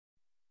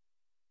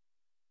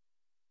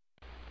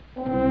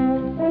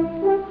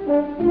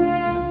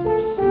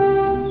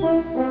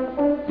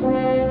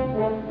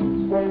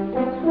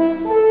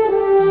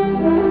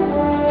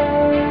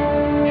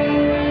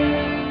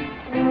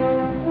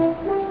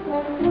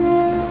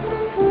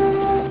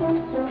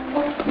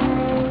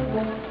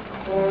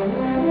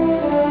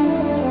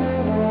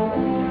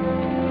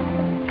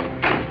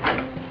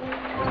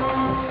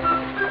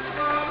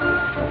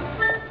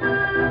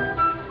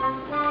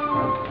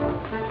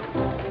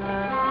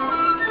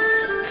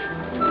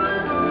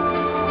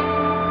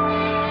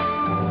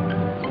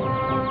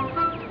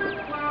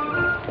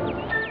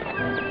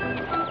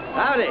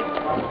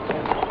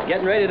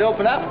getting ready to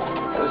open up?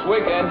 This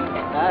weekend.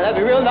 That'd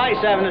be real nice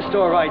having a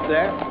store right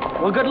there.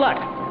 Well, good luck.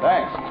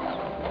 Thanks.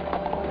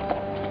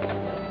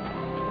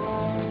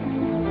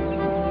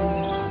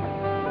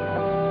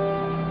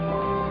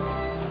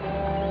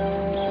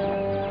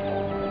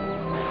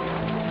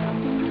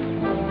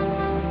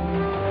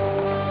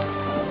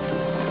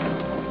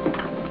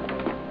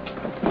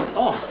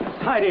 Oh,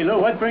 Heidi Lou,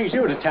 what brings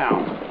you to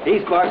town?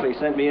 East Barkley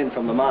sent me in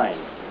from the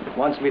mine.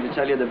 Wants me to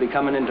tell you they'll be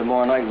coming in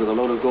tomorrow night with a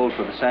load of gold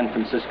for the San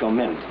Francisco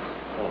Mint.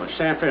 Oh, the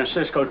San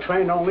Francisco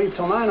train don't leave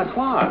till 9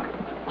 o'clock.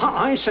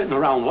 I ain't sitting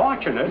around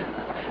watching it.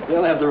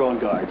 They'll have their own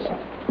guards.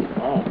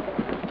 Oh.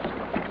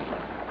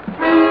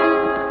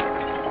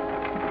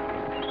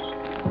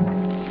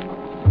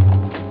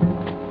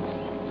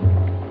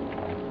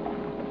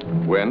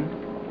 When?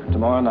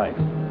 Tomorrow night,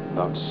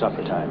 about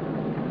supper time.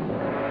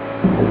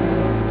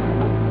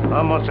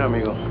 How much,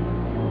 amigo?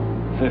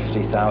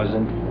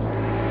 50,000.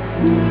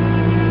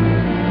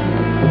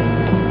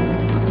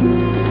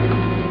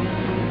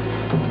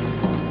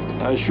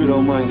 I sure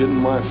don't mind getting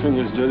my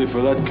fingers dirty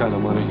for that kind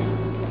of money.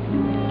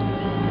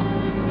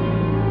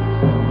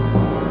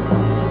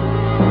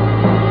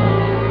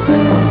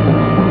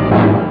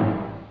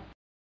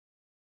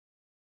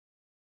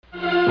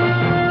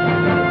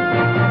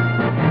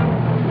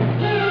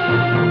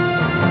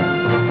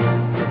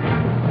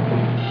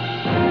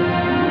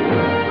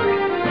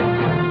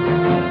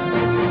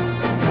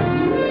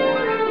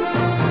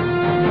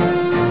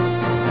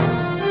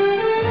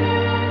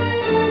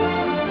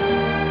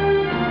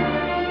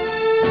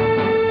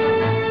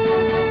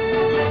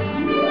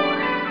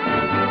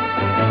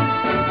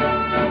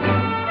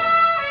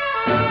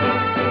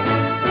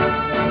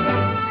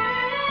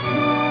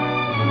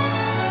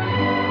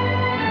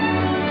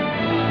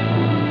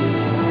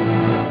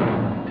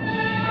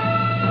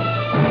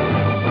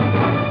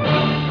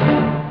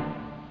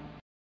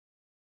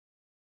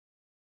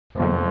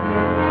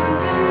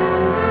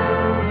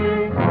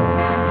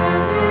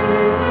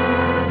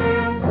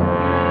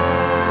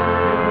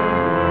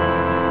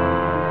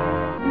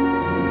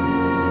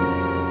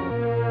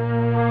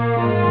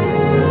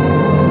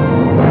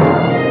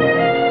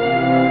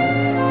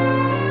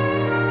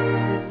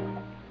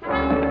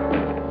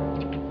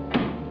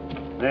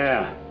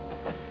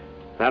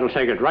 That'll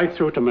take it right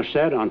through to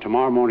Merced on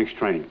tomorrow morning's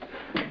train.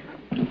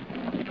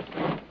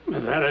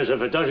 That is,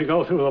 if it doesn't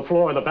go through the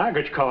floor of the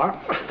baggage car.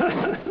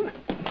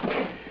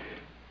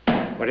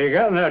 What do you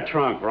got in that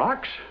trunk,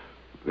 rocks?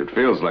 It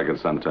feels like it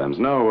sometimes.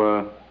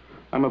 No,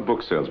 I'm a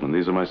book salesman.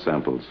 These are my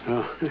samples.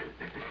 Oh.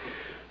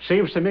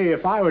 Seems to me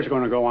if I was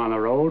going to go on the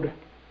road,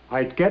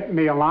 I'd get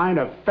me a line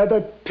of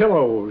feathered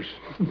pillows.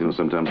 You know,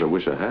 sometimes I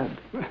wish I had.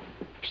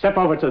 Step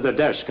over to the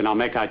desk and I'll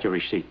make out your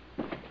receipt.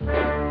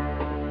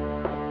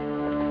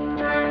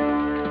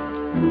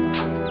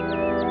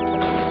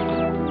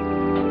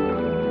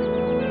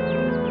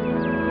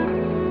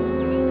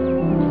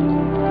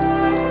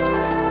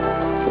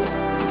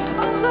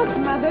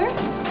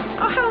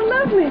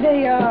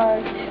 They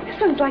are.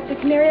 This one's like the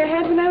canary I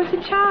had when I was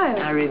a child.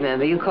 I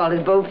remember. You called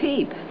it Bo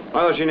Peep. I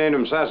thought you named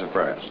him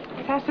Sassafras.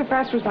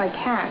 Sassafras was my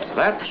cat.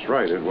 That's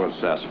right, it was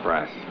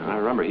Sassafras. I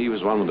remember he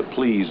was the one with the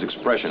pleased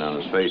expression on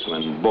his face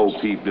when Bo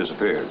Peep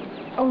disappeared.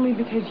 Only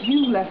because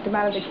you left him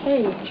out of the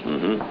cage.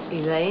 Mm-hmm.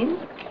 Elaine?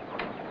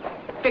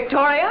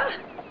 Victoria?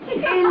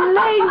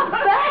 Elaine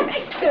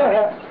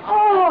Baxter!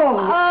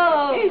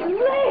 Oh,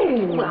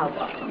 Elaine! Well,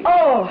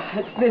 oh,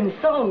 it's been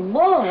so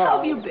long. How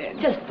have you been?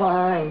 Just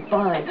fine,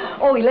 fine.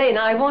 Oh, Elaine,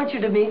 I want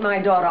you to meet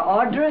my daughter,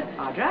 Audra.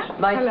 Audra?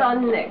 My Hello.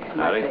 son, Nick.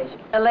 Howdy.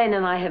 Elaine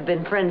and I have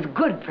been friends,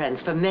 good friends,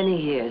 for many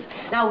years.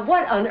 Now,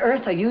 what on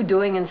earth are you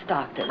doing in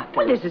Stockton?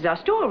 Well, this is our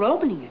store. We're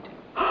opening it.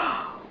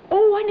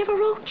 Oh, I never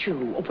wrote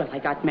you. Oh, well, I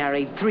got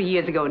married 3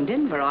 years ago in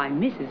Denver. I'm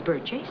Mrs.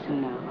 Bert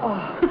Jason now.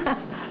 Oh.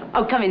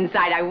 Oh, come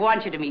inside. I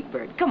want you to meet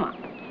Bert. Come on.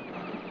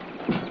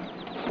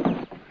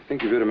 I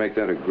think you better make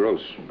that a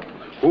gross.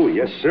 Oh,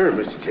 yes, sir,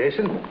 Mr.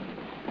 Jason.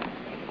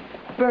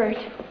 Bert,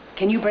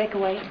 can you break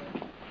away?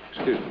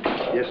 Excuse me.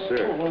 Yes,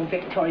 sir. Oh,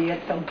 Victoria,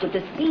 it's so good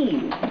to see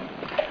you.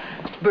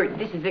 Bert,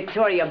 this is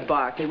Victoria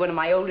Barkley, one of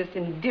my oldest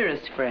and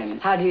dearest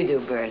friends. How do you do,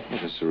 Bert?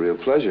 It's a real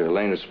pleasure.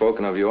 Elaine has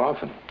spoken of you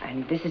often.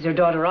 And this is her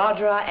daughter,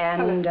 Audra,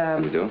 and How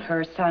do you do?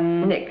 her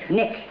son... Nick.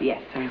 Nick,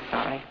 yes, I'm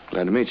sorry.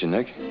 Glad to meet you,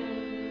 Nick.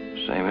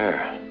 Same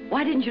here.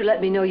 Why didn't you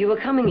let me know you were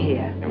coming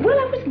here? Well,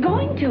 I was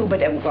going to, but,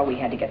 well, we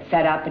had to get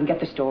set up and get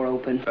the store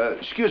open.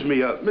 Excuse me,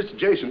 Mr.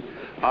 Jason.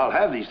 I'll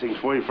have these things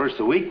for you first of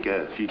the week,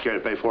 if you care to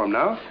pay for them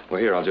now. Well,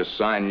 here, I'll just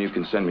sign and you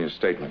can send me a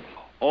statement.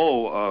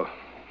 Oh,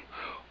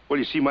 well,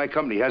 you see, my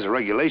company has a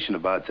regulation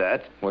about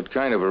that. What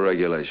kind of a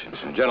regulation?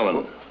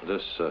 Gentlemen,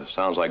 this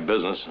sounds like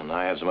business, and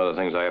I have some other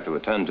things I have to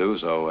attend to,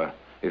 so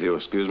if you'll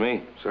excuse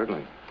me.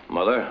 Certainly.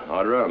 Mother,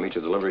 Audra, I'll meet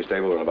you at the delivery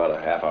stable in about a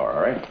half hour,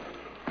 all right?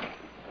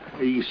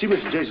 You see,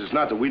 Mr. Jason, it's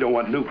not that we don't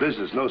want new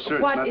business. No, sir.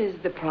 What is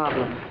the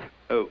problem?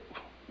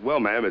 Well,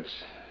 ma'am, it's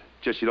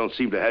just you don't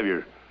seem to have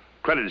your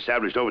credit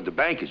established over at the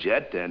bank as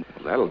yet, and...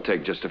 Well, that'll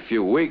take just a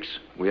few weeks.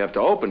 We have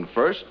to open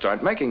first,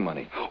 start making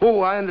money.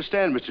 Oh, I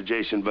understand, Mr.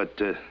 Jason, but,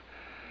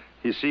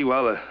 you see,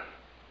 well,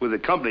 with the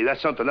company,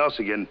 that's something else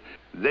again.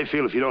 They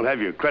feel if you don't have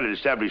your credit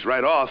established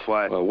right off,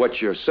 why... Well,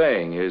 what you're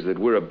saying is that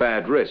we're a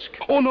bad risk.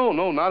 Oh, no,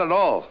 not at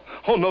all.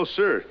 Oh, no,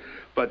 sir.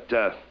 But,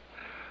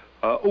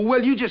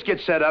 well, you just get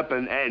set up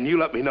and you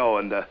let me know,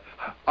 and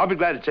I'll be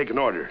glad to take an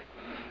order.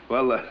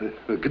 Well,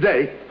 good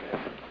day.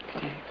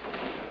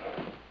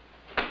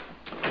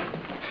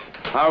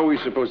 How are we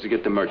supposed to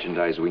get the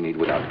merchandise we need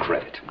without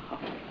credit?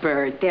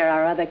 Bert, there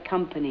are other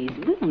companies.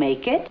 We'll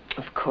make it.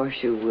 Of course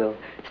you will.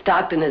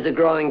 Stockton is a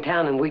growing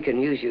town, and we can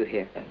use you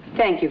here.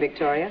 Thank you,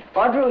 Victoria.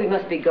 Audra, we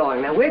must be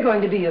going. Now, we're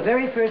going to be your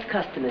very first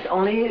customers,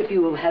 only if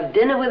you will have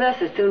dinner with us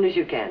as soon as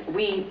you can.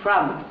 We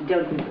promise,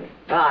 don't we?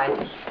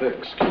 Bye.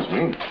 Excuse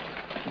me,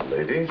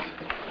 ladies.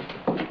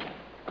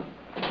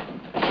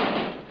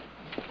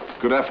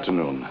 Good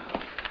afternoon.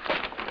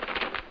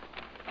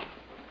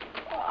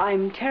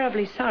 I'm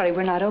terribly sorry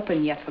we're not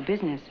open yet for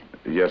business.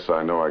 Yes,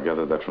 I know. I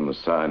gathered that from the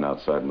sign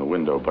outside in the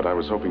window, but I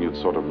was hoping you'd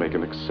sort of make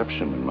an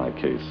exception in my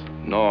case.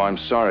 No, I'm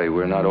sorry.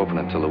 We're not open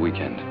until the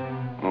weekend.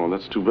 Oh,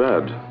 that's too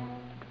bad.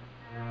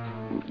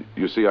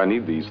 You see, I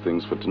need these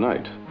things for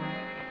tonight.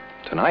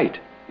 Tonight?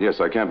 Yes,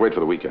 I can't wait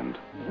for the weekend.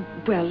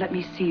 Well, let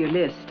me see your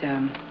list.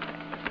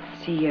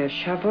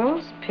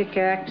 Shovels,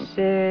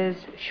 pickaxes,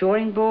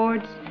 shoring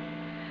boards,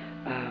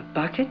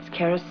 buckets,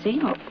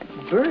 kerosene. Oh,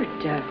 Bert,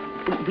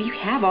 we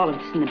have all of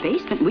this in the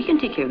basement. We can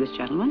take care of this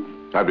gentleman.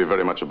 I'd be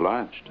very much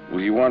obliged.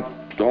 Will you want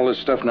all this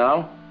stuff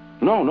now?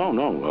 No.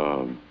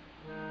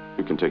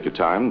 You can take your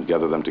time,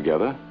 gather them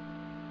together.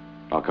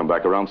 I'll come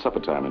back around supper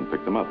time and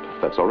pick them up,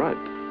 if that's all right.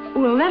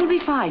 Well, that'll be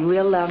fine.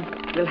 We'll have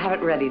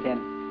it ready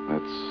then.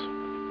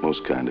 That's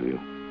most kind of you.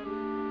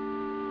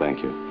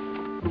 Thank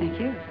you. Thank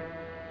you.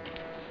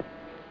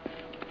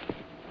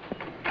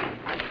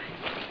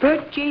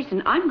 Bert,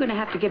 Jason, I'm going to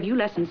have to give you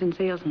lessons in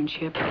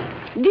salesmanship.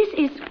 This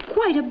is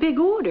quite a big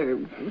order,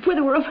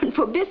 whether we're open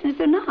for business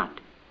or not.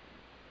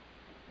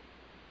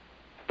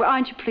 Well,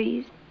 aren't you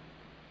pleased?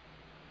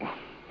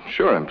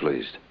 Sure, I'm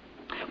pleased.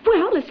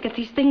 Well, let's get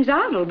these things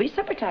out. It'll be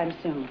supper time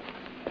soon.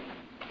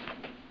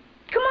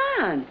 Come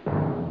on.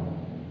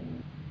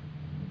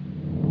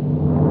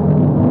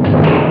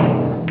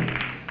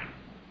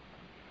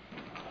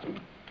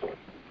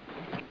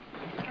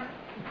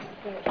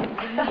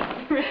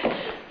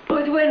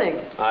 Who's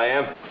winning? I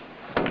am.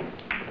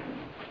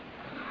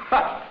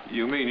 Ha!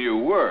 You mean you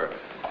were?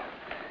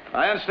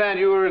 I understand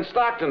you were in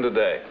Stockton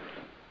today.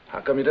 How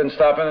come you didn't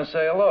stop in and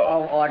say hello?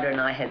 Oh, Audra and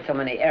I had so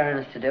many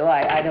errands to do.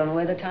 I don't know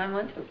where the time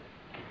went to.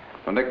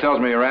 Well, Nick tells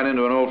me you ran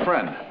into an old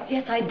friend.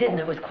 Yes, I did, and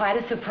it was quite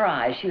a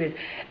surprise. She was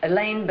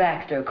Elaine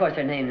Baxter. Of course,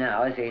 her name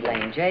now is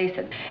Elaine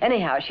Jason.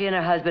 Anyhow, she and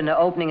her husband are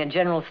opening a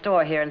general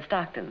store here in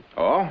Stockton.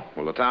 Oh?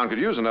 Well, the town could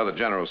use another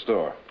general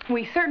store.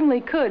 We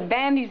certainly could.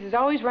 Bandy's is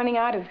always running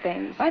out of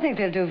things. I think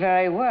they'll do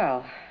very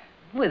well,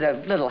 with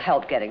a little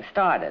help getting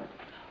started.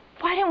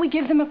 Why don't we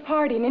give them a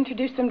party and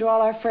introduce them to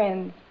all our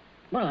friends?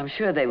 Well, I'm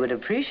sure they would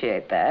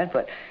appreciate that,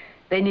 but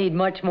they need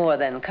much more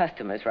than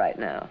customers right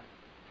now.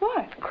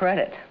 What?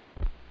 Credit.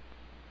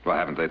 Well,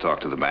 haven't they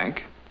talked to the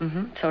bank?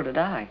 Mm-hmm. So did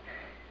I.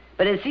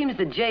 But it seems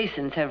the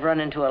Jasons have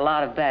run into a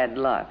lot of bad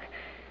luck.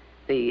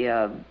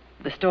 The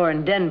store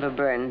in Denver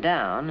burned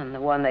down, and the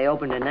one they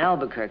opened in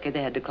Albuquerque,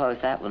 they had to close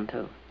that one,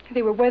 too.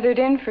 They were weathered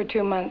in for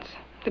 2 months.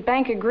 The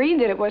bank agreed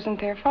that it wasn't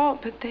their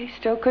fault, but they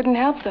still couldn't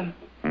help them.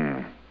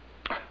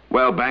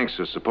 Well, banks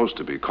are supposed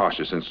to be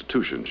cautious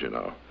institutions, you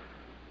know.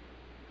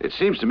 It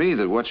seems to me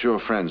that what your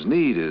friends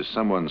need is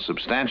someone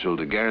substantial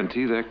to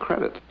guarantee their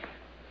credit.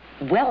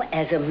 Well,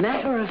 as a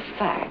matter of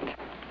fact,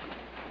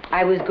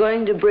 I was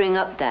going to bring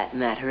up that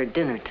matter at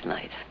dinner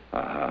tonight.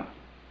 Uh-huh.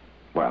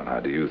 Well,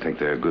 now, do you think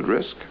they're a good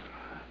risk?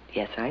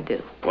 Yes, I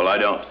do. Well, I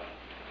don't.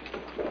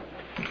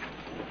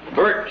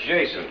 Bert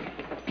Jason.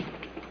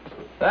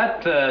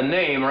 That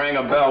name rang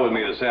a bell with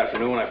me this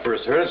afternoon when I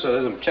first heard it, so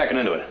I'm checking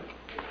into it.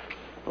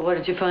 Well, what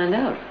did you find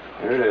out?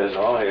 Here it is,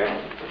 all here.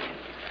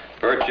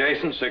 Bert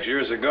Jason, 6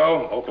 years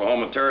ago,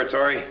 Oklahoma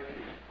Territory.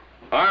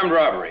 Armed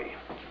robbery.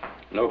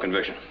 No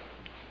conviction.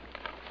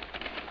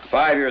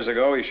 5 years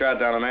ago, he shot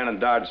down a man in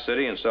Dodge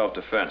City in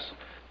self-defense.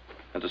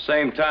 At the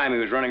same time, he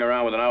was running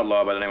around with an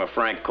outlaw by the name of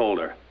Frank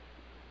Calder.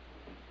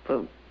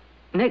 Well,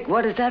 Nick,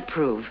 what does that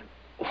prove?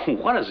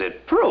 What does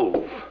it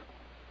prove?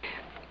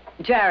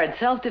 Jared,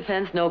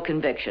 self-defense, no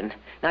conviction.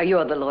 Now,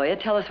 you're the lawyer.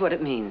 Tell us what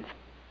it means.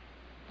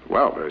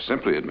 Well, very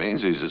simply, it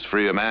means he's as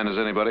free a man as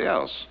anybody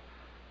else.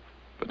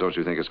 But don't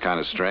you think it's kind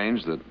of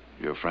strange that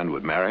your friend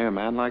would marry a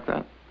man like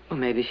that? Well,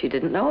 maybe she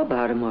didn't know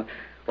about him,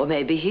 or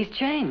maybe he's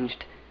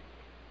changed.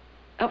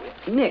 Oh,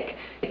 Nick,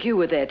 you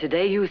were there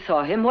today. You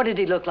saw him. What did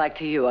he look like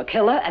to you? A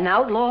killer? An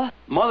outlaw?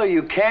 Mother,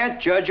 you can't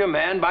judge a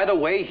man by the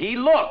way he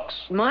looks.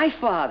 My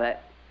father,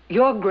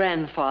 your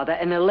grandfather,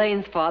 and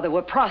Elaine's father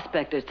were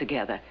prospectors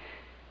together.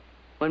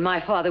 When my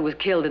father was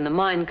killed in the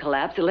mine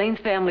collapse, Elaine's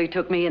family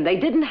took me in. They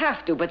didn't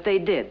have to, but they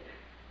did.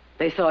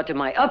 They saw to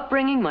my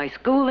upbringing, my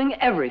schooling,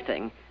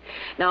 everything.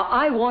 Now,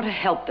 I want to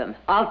help them.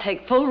 I'll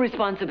take full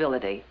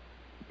responsibility.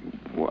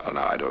 Well,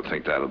 now, I don't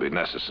think that'll be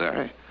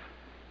necessary.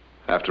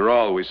 After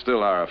all, we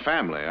still are a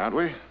family, aren't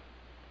we?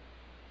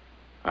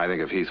 I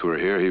think if Heath were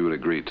here, he would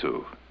agree,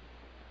 too.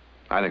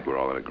 I think we're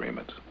all in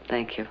agreement.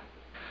 Thank you.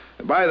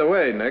 By the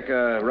way, Nick,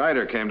 a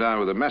rider came down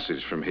with a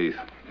message from Heath.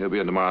 He'll be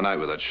in tomorrow night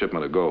with that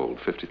shipment of gold,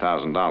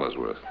 $50,000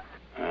 worth.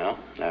 Well,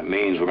 that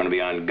means we're going to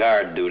be on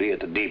guard duty at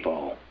the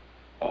depot.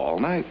 All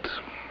night.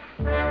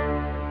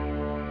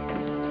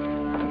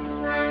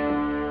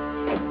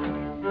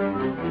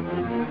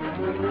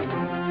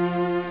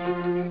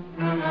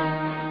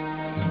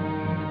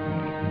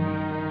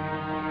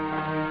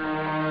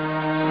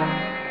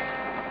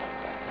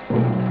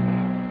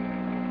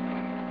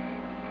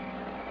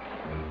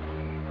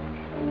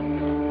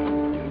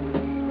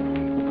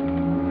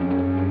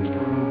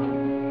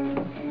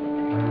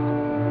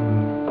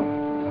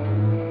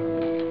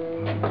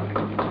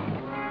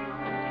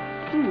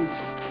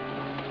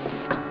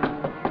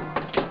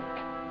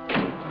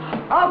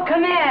 Oh,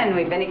 come in.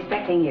 We've been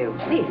expecting you.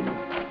 Please.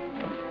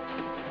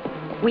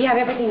 We have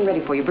everything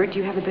ready for you. Bert, do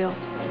you have the bill?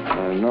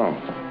 No.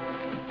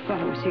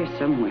 Thought it was here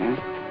somewhere.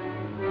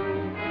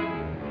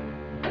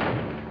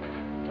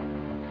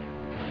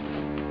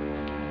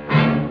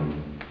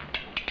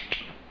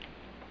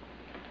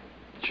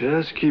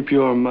 Just keep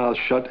your mouth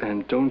shut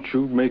and don't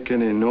you make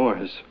any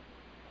noise.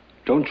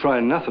 Don't try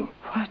nothing.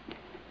 What?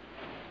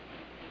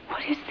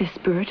 What is this,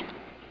 Bert?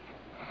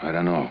 I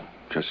don't know.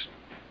 Just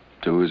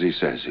do as he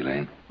says,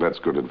 Elaine. That's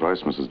good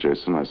advice, Mrs.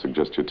 Jason. I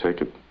suggest you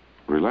take it.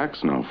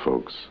 Relax now,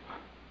 folks.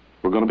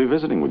 We're going to be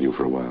visiting with you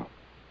for a while.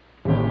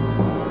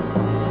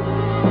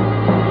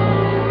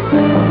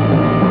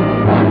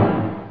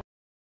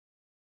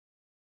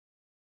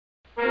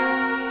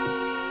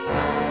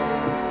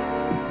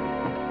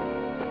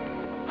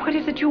 What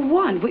is it you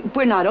want?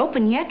 We're not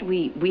open yet.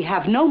 We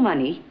have no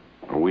money.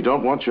 We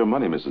don't want your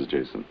money, Mrs.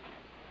 Jason.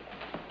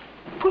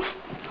 Well,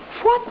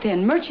 what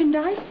then?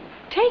 Merchandise?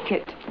 Take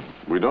it.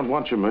 We don't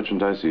want your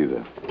merchandise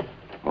either.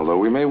 Although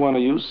we may want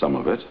to use some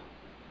of it.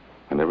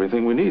 And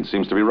everything we need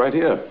seems to be right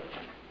here.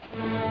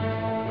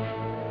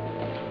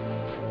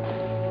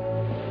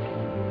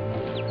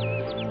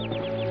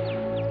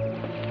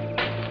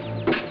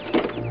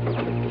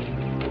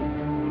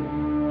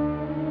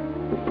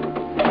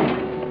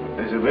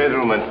 There's a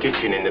bedroom and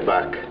kitchen in the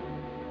back.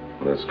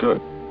 Well, that's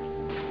good.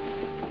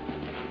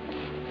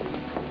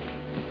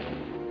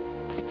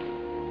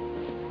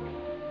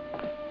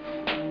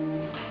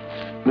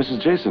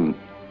 Mrs. Jason,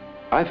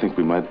 I think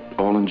we might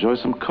all enjoy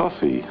some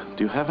coffee.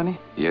 Do you have any?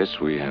 Yes,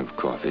 we have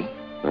coffee.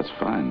 That's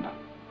fine.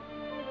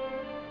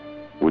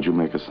 Would you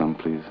make us some,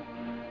 please?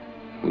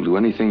 We'll do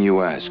anything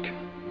you ask.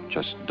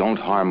 Just don't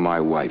harm my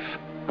wife.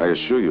 I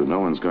assure you, no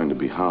one's going to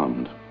be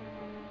harmed.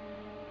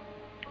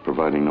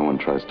 Providing no one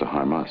tries to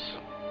harm us.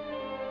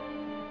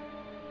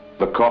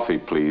 The coffee,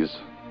 please.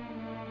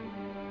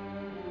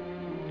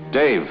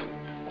 Dave.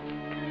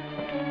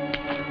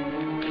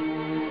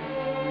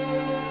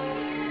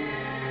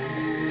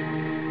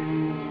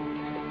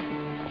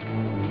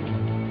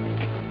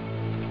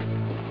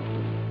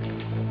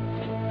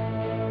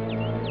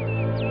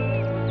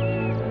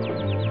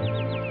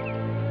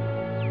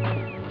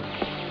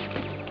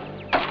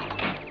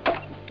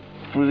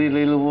 Pretty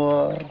little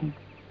one,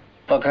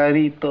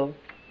 pajarito.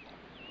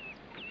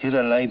 You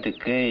don't like the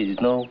cage,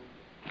 no?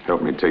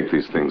 Help me take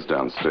these things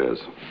downstairs.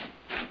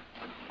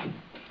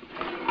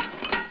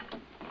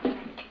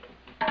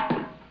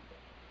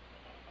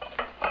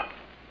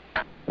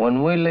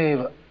 When we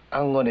leave,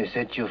 I'm gonna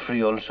set you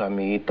free also,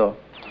 amiguito.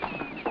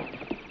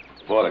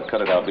 Porter,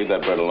 cut it out. Leave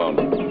that bread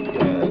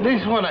alone.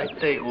 This one I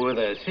take with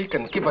us. He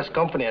can keep us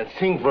company and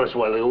sing for us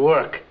while we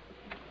work.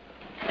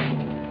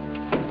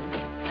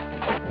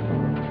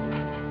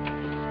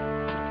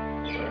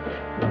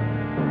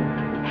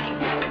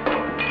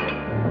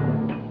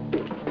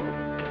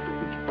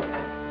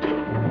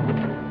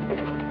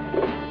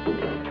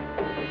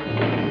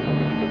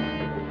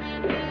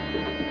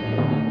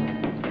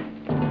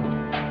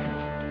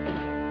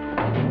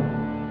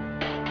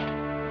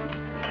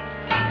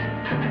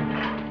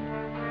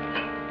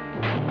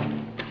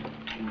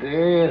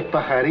 There,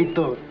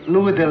 pajarito.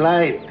 Look at the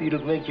light.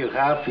 It'll make you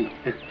happy.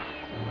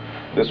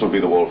 This would be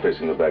the wall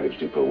facing the baggage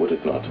depot, would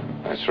it not?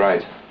 That's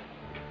right.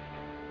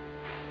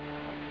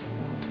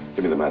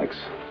 Give me the Maddox.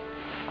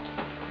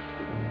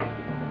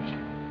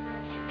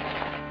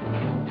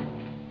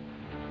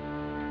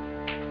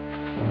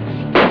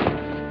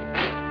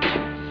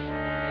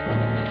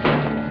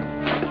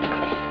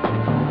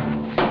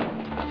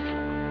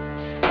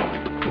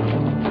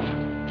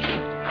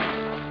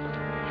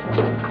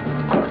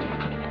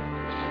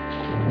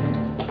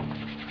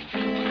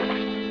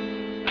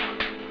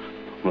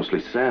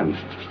 Mostly sand.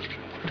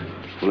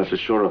 We'll have to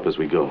shore up as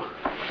we go.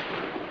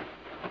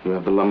 You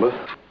have the lumber?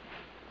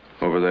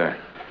 Over there.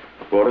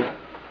 Porter,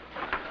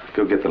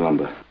 go get the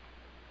lumber.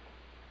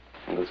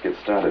 And let's get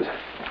started.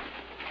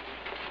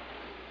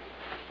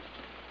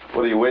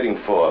 What are you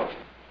waiting for?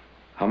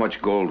 How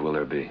much gold will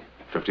there be?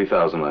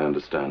 50,000, I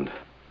understand.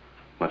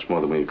 Much more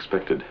than we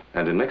expected.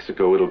 And in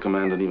Mexico, it'll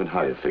command an even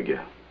higher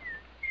figure.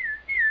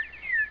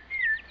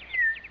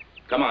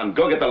 Come on,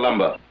 go get the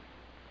lumber.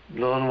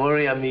 Don't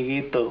worry,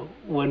 amiguito.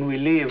 When we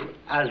leave,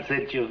 I'll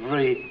set you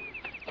free.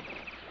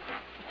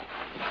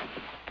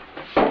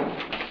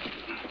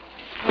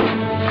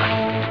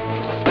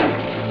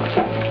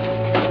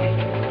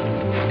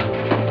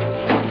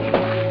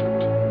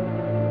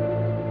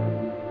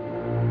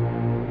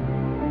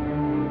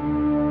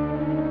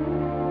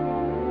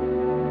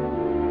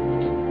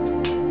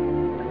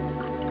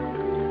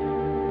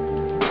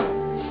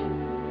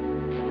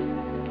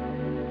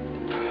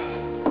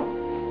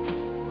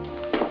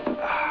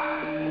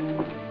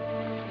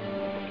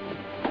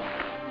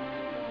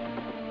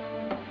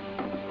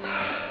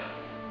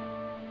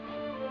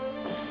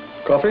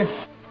 Coffee?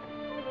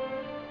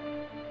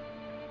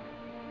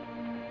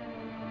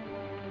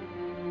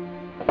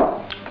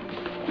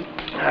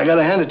 I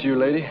gotta hand it to you,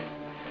 lady.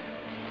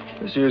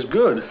 This here's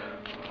good.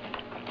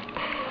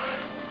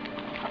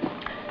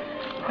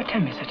 What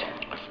time is it?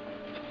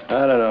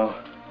 I don't know.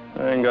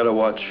 I ain't got a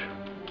watch.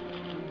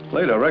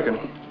 Late, I reckon.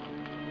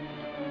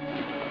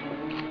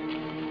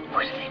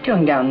 What are they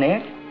doing down there?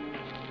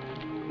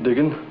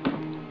 Digging?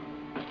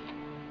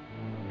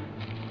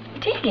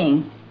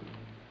 Digging?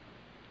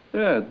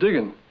 Yeah,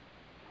 digging.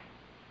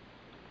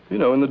 You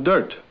know, in the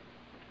dirt.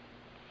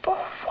 For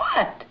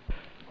what?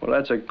 Well,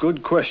 that's a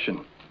good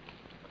question.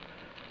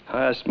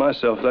 I asked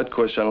myself that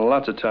question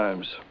lots of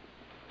times.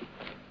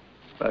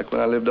 Back when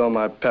I lived on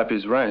my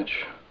pappy's ranch.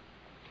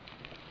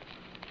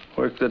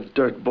 Work the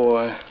dirt,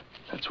 boy.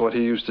 That's what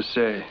he used to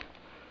say.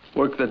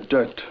 Work the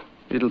dirt.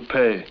 It'll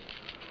pay.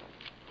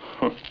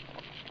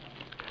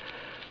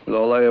 Well,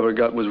 all I ever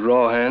got was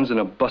raw hands and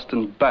a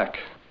busting back.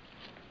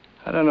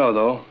 I don't know,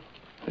 though.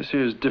 This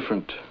here's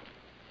different.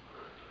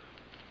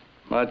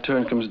 My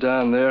turn comes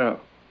down there.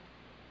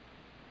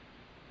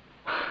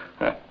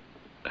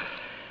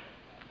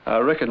 I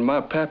reckon my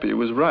pappy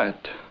was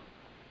right.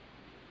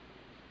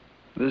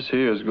 This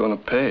here's gonna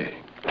pay.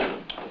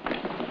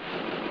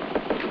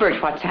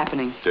 Bert, what's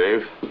happening?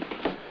 Dave,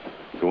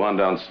 go on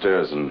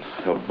downstairs and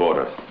help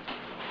Border.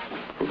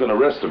 We're gonna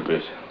rest a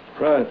bit.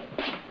 Right.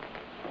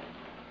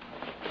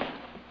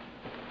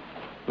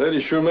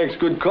 Lady sure makes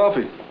good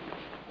coffee.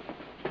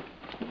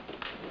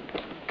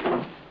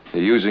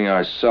 They're using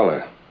our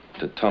cellar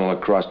to tunnel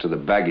across to the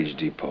baggage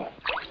depot.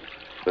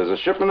 There's a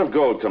shipment of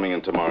gold coming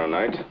in tomorrow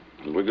night,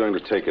 and we're going to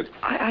take it.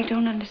 I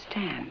don't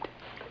understand.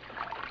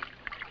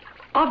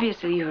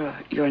 Obviously,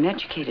 you're an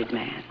educated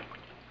man.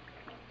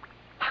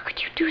 How could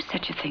you do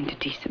such a thing to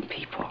decent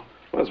people?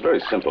 Well, it's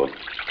very simple.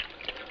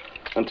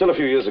 Until a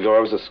few years ago, I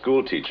was a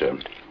school teacher,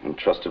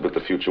 entrusted with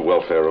the future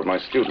welfare of my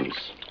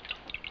students.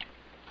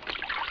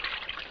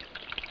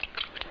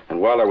 And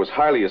while I was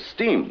highly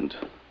esteemed,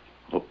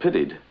 or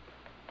pitied,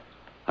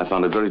 I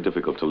found it very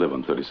difficult to live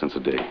on 30 cents a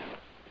day.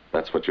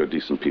 That's what your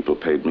decent people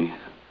paid me.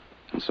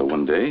 And so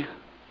one day,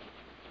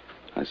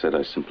 I said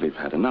I simply have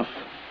had enough.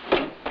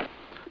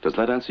 Does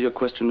that answer your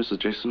question, Mrs.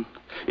 Jason?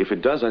 If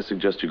it does, I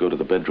suggest you go to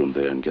the bedroom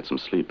there and get some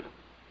sleep.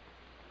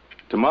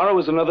 Tomorrow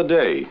is another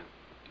day.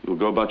 You'll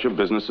go about your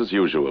business as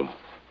usual.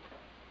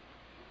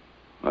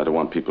 I don't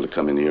want people to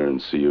come in here and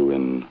see you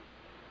in,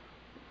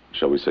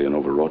 shall we say, an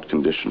overwrought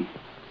condition.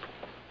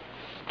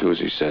 Do as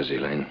he says,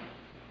 Elaine.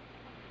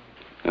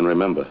 And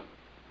remember,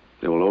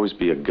 there will always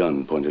be a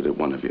gun pointed at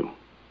one of you.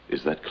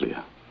 Is that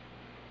clear?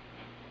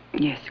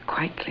 Yes,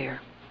 quite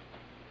clear.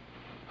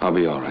 I'll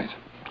be all right.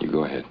 You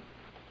go ahead.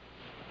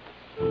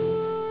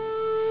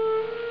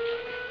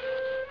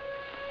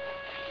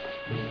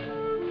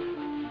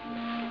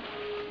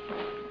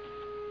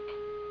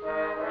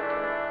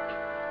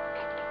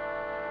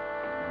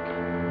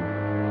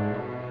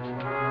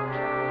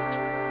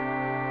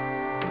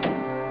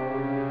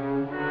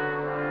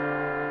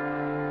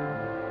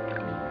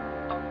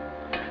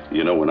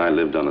 You know, when I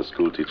lived on a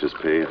schoolteacher's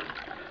pay,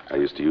 I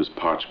used to use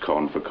parched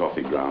corn for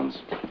coffee grounds.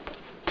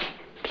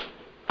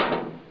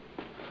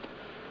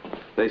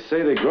 They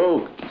say they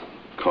grow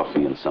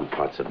coffee in some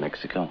parts of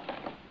Mexico.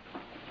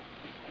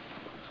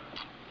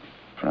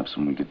 Perhaps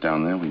when we get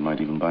down there, we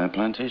might even buy a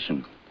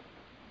plantation.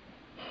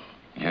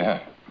 Yeah.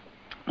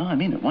 No, I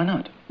mean it. Why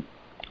not?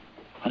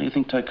 How do you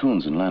think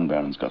tycoons and land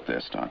barons got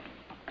their start?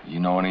 You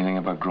know anything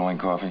about growing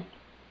coffee?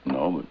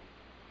 No, but...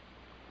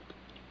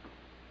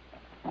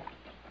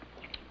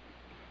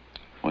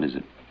 What is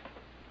it?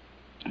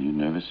 Are you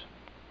nervous?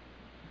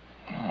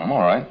 I'm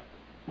all right.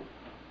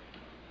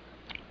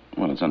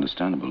 Well, it's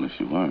understandable if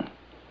you were.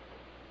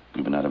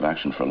 You've been out of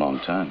action for a long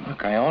time.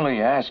 Look, I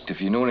only asked if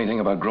you knew anything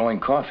about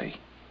growing coffee.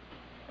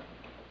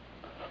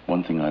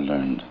 One thing I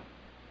learned.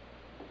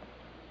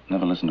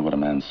 Never listen to what a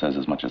man says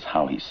as much as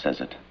how he says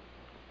it.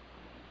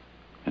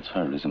 It's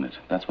her, isn't it?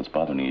 That's what's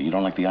bothering you. You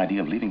don't like the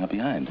idea of leaving her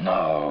behind.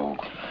 No.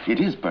 It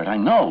is, Bert, I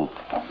know.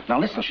 Now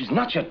listen, she's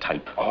not your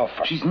type. Oh,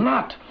 she's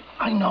not.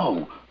 I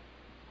know.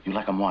 You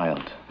like them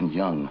wild and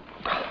young.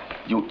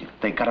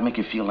 They gotta make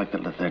you feel like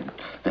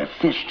they're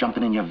fish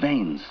jumping in your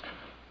veins.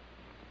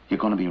 You're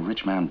gonna be a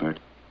rich man, Bert.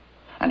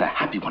 And a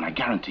happy one, I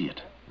guarantee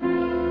it.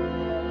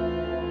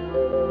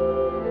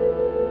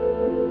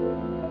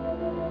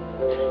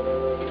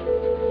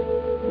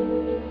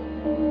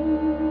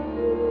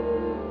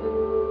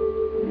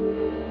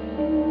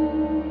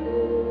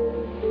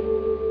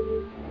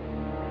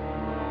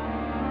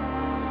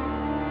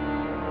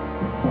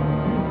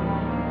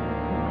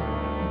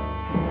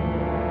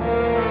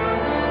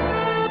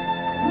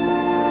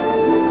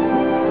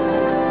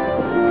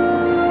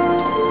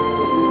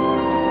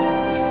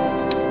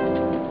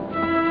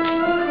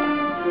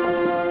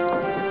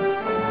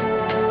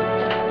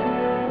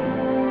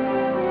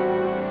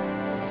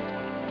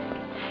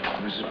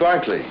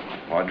 Barkley.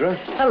 Audra?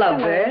 Hello,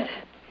 Bert.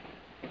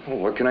 Oh,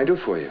 what can I do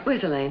for you?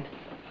 Where's Elaine?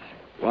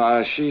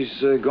 Well, she's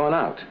gone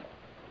out.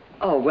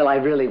 Oh, well, I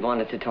really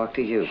wanted to talk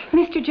to you.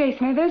 Mr.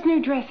 Jason, are those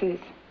new dresses?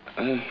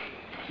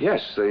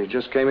 Yes, they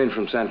just came in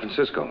from San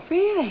Francisco.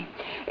 Really?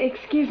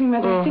 Excuse me,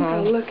 Mother. I think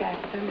I'll look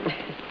at them.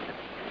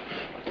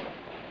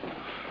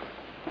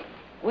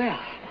 Well,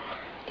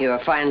 you're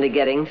finally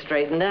getting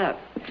straightened out.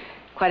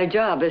 Quite a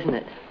job, isn't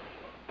it?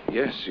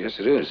 Yes,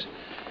 it is.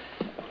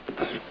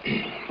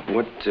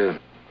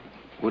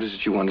 What is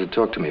it you wanted to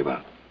talk to me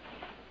about?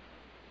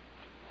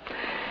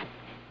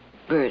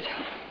 Bert,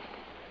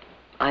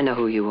 I know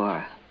who you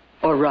are.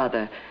 Or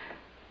rather,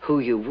 who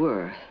you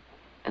were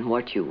and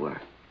what you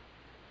were.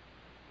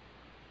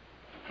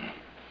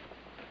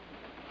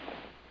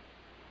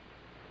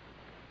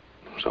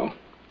 So?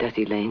 Does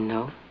Elaine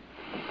know?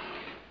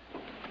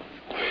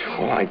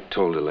 Well, I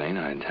told Elaine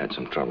I'd had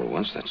some trouble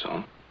once, that's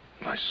all.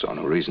 I saw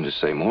no reason to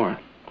say more.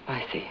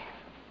 I see.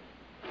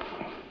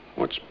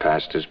 What's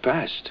past is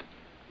past.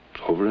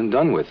 It's over and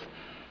done with.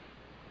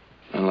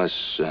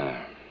 Unless,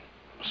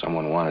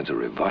 someone wanted to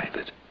revive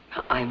it.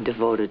 I'm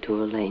devoted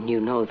to Elaine. You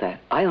know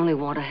that. I only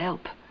want to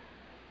help.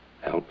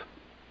 Help?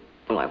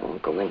 Well, I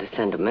won't go into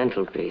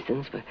sentimental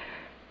reasons, but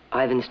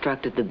I've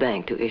instructed the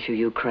bank to issue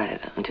you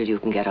credit until you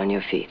can get on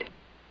your feet.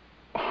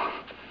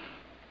 Oh,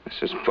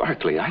 Mrs.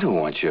 Barkley, I don't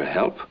want your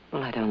help.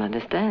 Well, I don't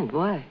understand.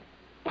 Why?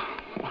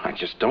 Well, I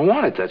just don't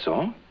want it, that's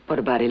all. What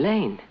about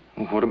Elaine?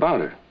 Well, what about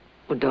her?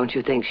 Well, don't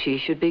you think she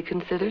should be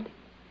considered?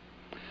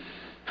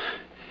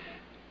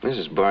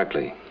 Mrs.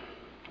 Barkley,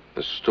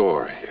 the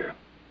store here.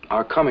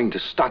 Our coming to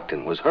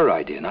Stockton was her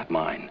idea, not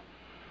mine.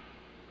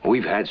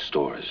 We've had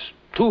stores,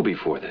 2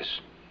 before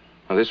this.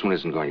 Well, this one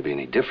isn't going to be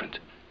any different.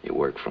 You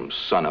work from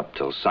sunup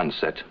till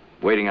sunset,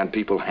 waiting on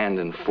people hand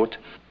and foot.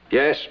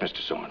 Yes,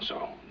 Mr.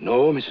 So-and-so.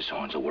 No, Mrs.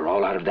 So-and-so, we're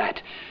all out of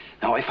that.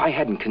 Now, if I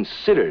hadn't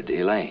considered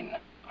Elaine,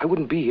 I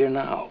wouldn't be here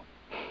now.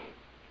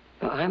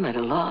 Well, I'm at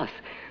a loss.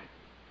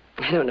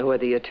 I don't know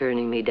whether you're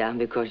turning me down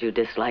because you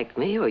dislike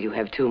me, or you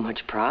have too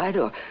much pride,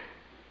 or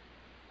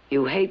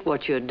you hate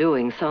what you're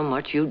doing so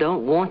much you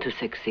don't want to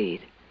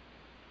succeed.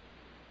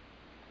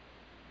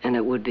 And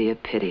it would be a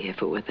pity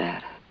if it were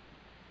that.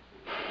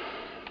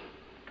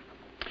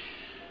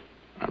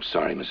 I'm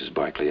sorry, Mrs.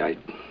 Barkley. I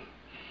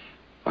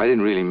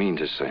didn't really mean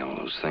to say all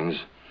those things.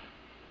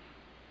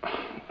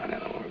 I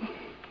don't know.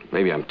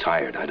 Maybe I'm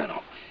tired. I don't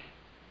know.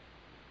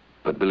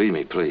 But believe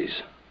me,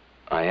 please,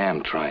 I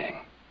am trying.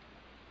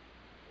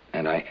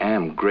 And I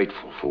am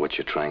grateful for what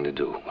you're trying to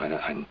do. I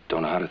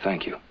don't know how to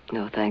thank you.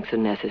 No thanks are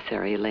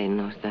necessary. Elaine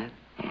knows that.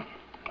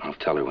 I'll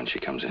tell her when she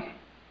comes in.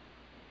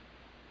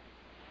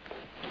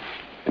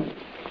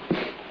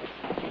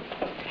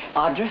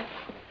 Audra?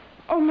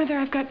 Oh, Mother,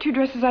 I've got 2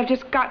 dresses I've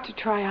just got to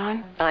try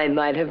on. I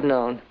might have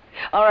known.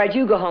 All right,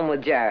 you go home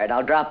with Jared.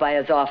 I'll drop by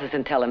his office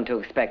and tell him to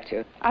expect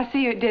you. I'll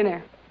see you at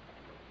dinner.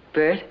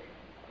 Bert,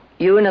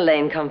 you and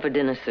Elaine come for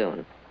dinner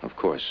soon. Of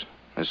course.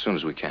 As soon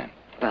as we can.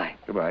 Bye.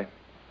 Goodbye.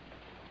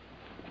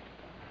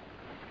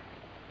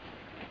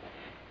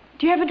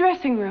 Do you have a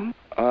dressing room?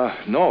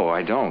 No,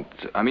 I don't.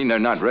 I mean, they're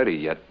not ready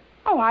yet.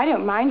 Oh, I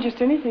don't mind.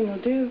 Just anything will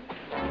do.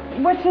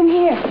 What's in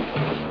here?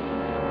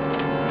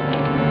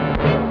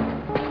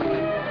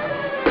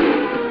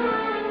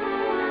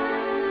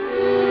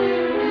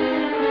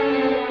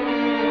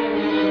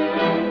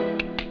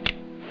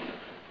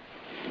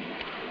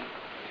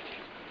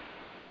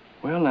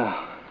 Well,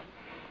 now,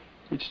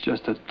 it's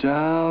just a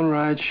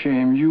downright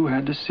shame you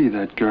had to see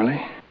that,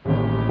 girlie.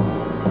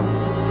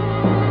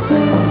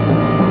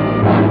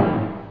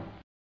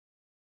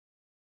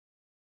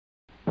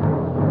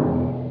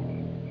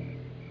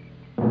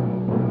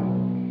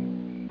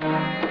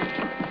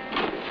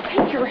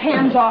 Take your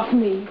hands off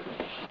me.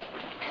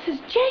 This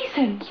is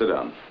Jason. Sit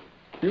down.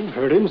 You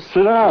heard him.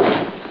 Sit down.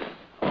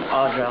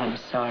 Audra, I'm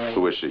sorry.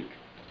 Who is she?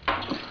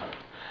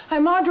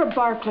 I'm Audra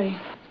Barkley.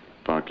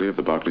 Barkley of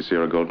the Barkley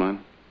Sierra Gold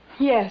Mine?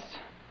 Yes.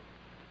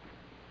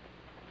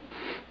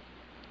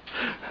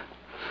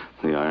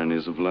 The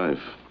ironies of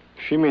life.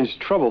 She means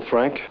trouble,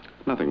 Frank.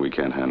 Nothing we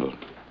can't handle.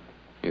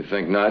 You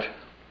think not?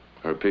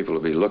 Her people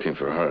will be looking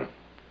for her.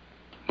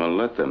 Well,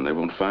 let them. They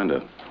won't find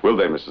her. Will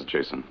they, Mrs.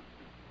 Jason?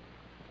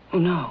 Oh,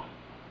 no.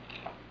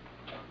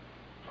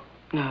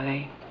 No,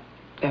 they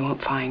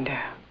won't find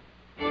her.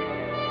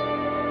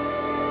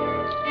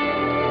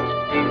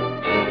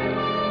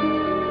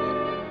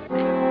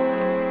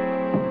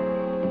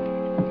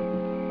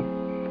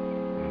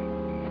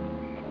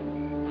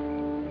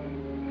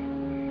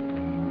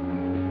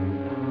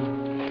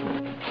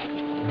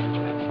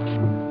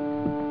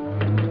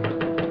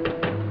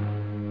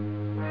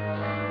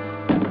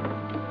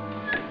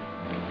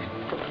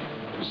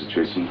 Mrs.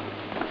 Jason,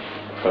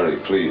 hurry,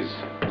 please.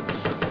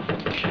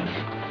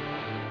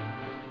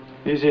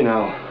 Easy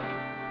now.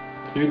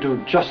 You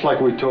do just like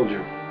we told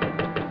you.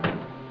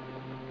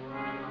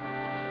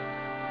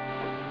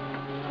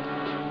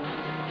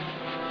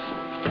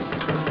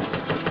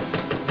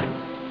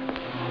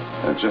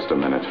 Just a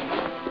minute.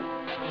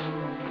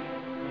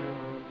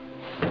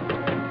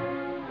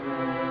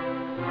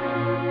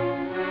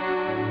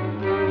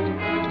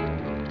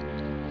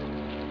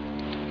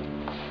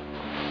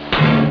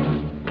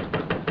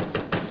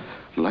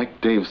 Like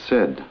Dave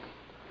said,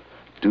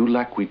 do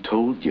like we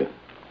told you.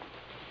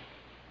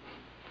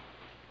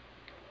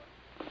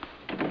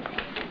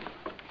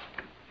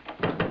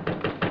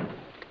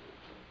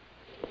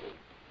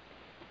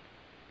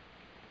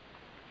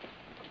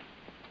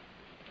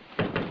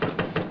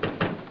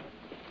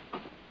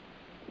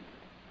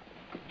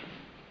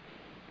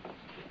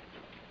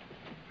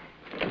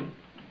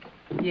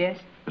 Yes?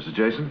 Mrs.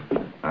 Jason,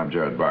 I'm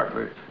Jared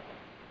Barkley.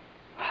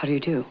 How do you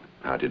do?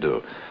 How do you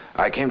do?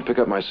 I came to pick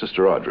up my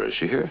sister Audra. Is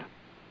she here?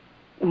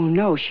 Oh,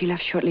 no, she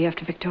left shortly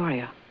after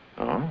Victoria.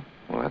 Oh,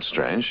 well, that's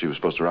strange. She was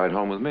supposed to ride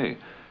home with me.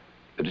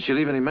 Did she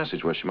leave any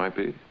message where she might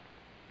be?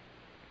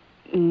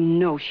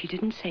 No, she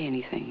didn't say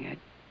anything.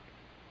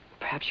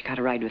 Perhaps she got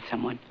a ride with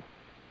someone.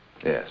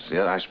 Yes,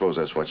 yeah, I suppose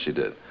that's what she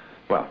did.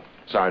 Well,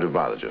 sorry to have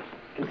bothered you.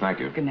 Thank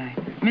you. Good night.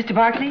 Mr.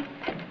 Barkley?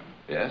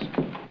 Yes?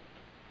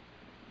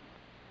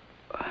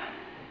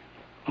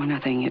 Oh,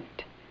 nothing. It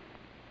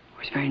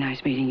was very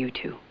nice meeting you,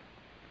 too.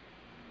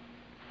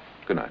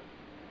 Good night.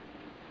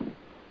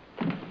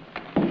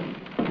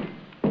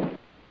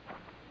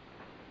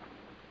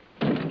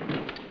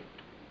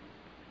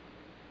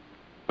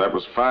 That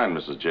was fine,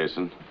 Mrs.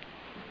 Jason.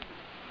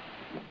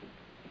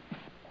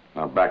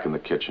 Now back in the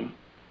kitchen.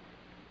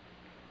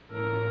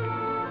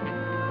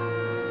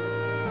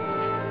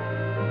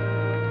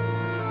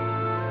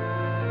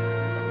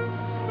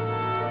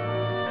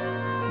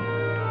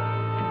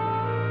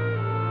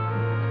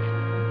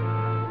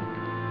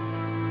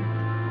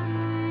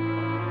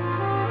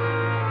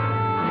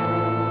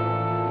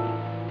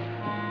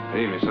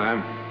 Evening,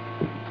 Sam.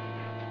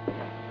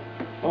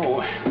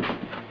 Oh,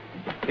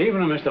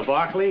 evening, Mr.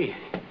 Barkley.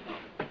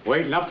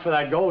 Waiting up for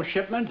that gold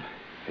shipment?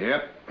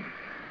 Yep.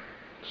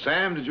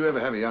 Sam, did you ever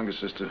have a younger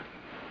sister?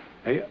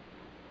 Hey,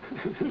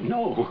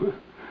 no.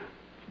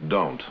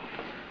 Don't.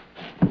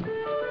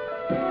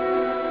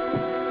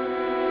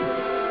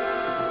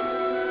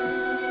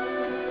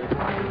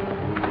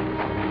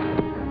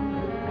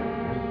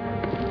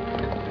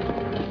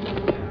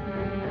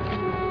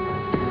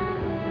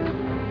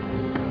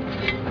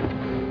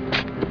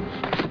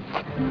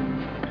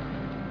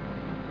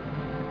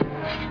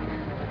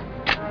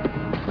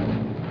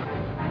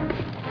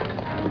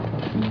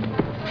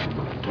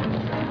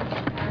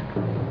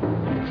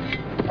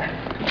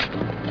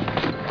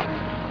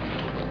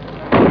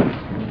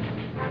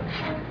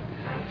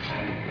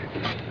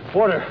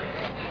 Porter,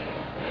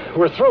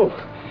 we're through.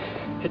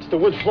 It's the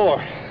wood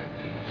floor.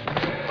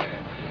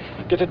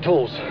 Get the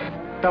tools.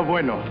 Está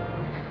bueno.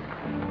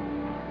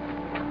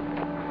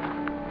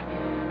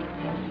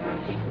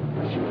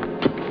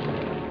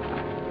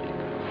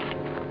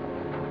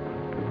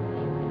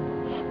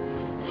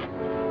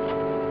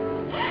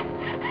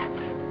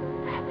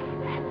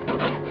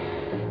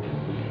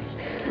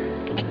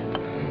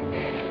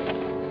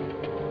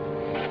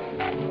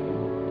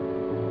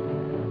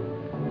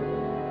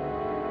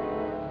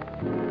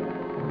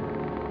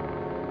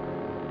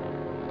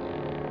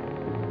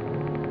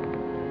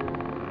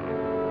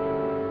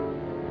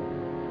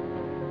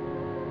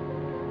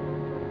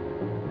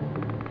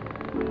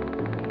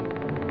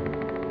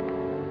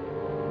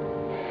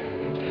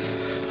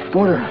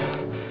 Porter,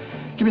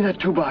 give me that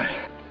 2x.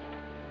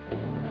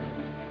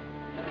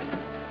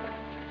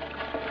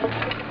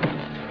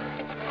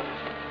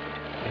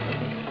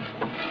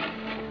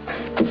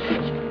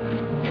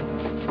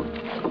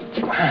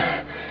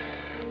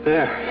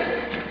 There.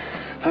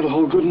 That'll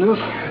hold good enough.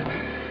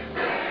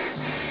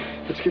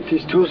 Let's get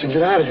these tools and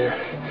get out of here.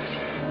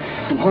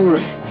 I'm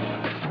hungry.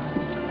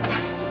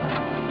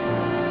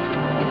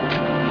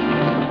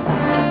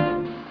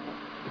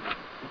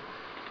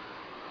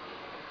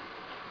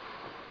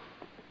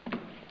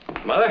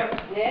 Mother?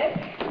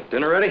 Nick?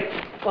 Dinner ready?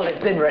 Well,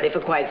 it's been ready for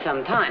quite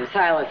some time.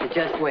 Silas is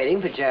just waiting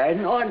for Jared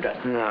and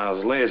Audra. No,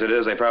 as late as it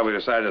is, they probably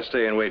decided to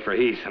stay and wait for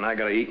Heath, and I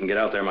gotta eat and get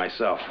out there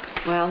myself.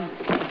 Well,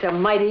 it's a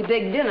mighty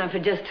big dinner for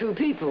just 2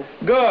 people.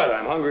 Good.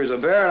 I'm hungry as a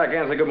bear, and I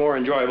can't think of more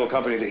enjoyable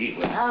company to eat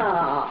with.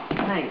 Ah,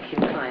 thank you,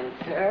 kind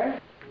sir.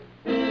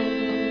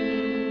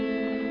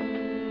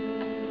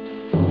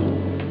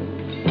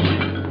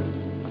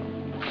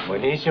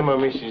 Buenísimo,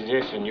 Mrs.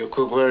 Jason. You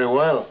cook very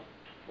well.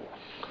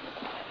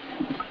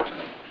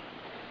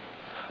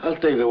 I'll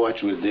take the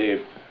watch with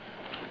Dave.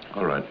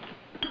 All right.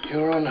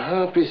 You're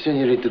unhappy,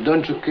 senorita.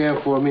 Don't you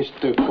care for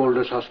Mr.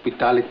 Calder's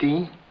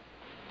hospitality?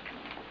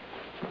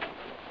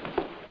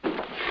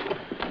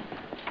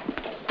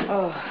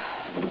 Oh,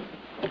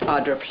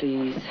 Audra,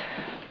 please.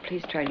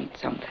 Please try and eat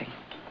something.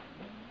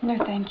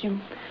 No, thank you.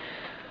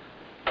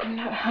 I'm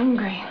not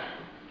hungry.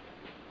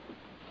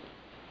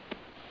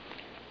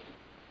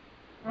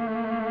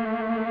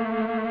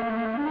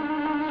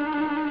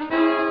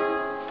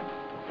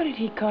 What did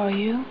he call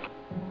you?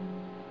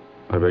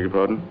 I beg your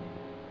pardon?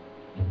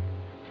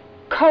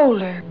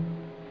 Calder.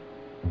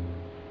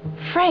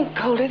 Frank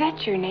Calder,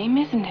 that's your name,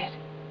 isn't it?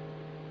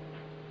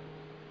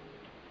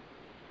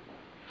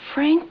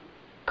 Frank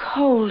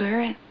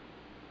Calder, and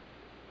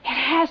it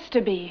has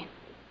to be.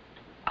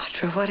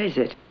 Audra, what is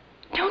it?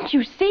 Don't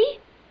you see?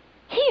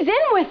 He's in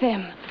with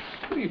him.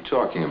 What are you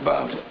talking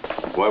about?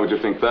 Why would you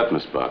think that,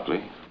 Miss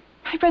Barkley?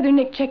 My brother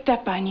Nick checked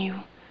up on you.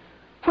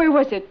 Where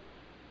was it?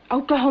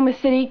 Oklahoma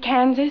City,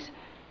 Kansas?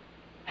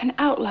 An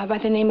outlaw by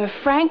the name of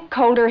Frank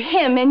Calder,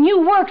 him, and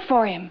you worked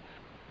for him.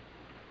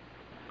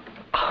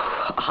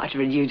 Oh,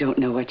 Audra, you don't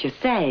know what you're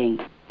saying.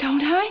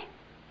 Don't I?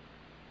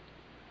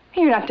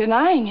 You're not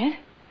denying it.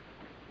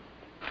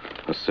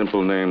 A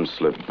simple name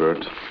slip,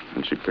 Bert.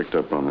 And she picked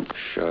up on it.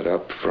 Shut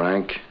up,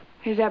 Frank.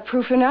 Is that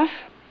proof enough?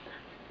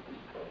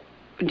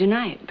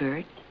 Deny it,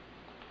 Bert.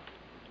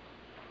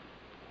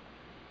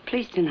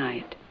 Please deny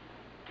it.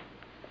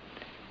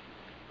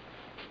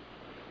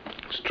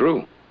 It's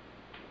true.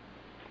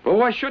 Well,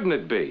 why shouldn't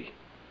it be?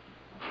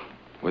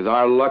 With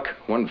our luck,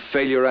 one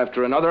failure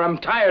after another, I'm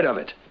tired of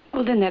it.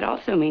 Well, then that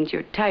also means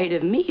you're tired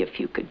of me if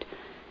you could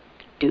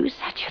do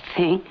such a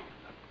thing.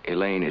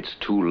 Elaine, it's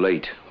too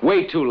late.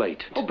 Way too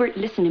late. Oh, Bert,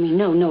 listen to me.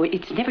 No,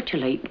 it's never too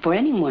late for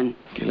anyone.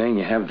 Elaine,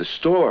 you have the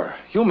store.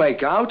 You'll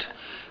make out.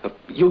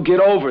 You'll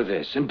get over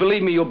this. And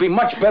believe me, you'll be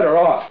much better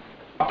off.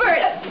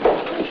 Bert!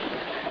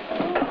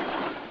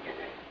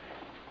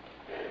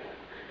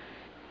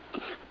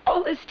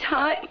 All this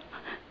time,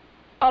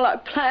 all our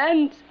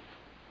plans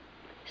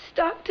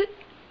stopped at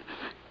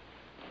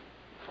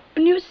a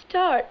new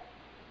start.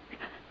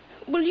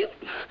 Well, you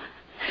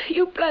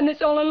planned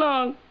this all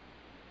along.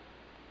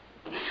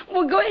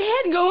 Well, go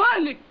ahead, go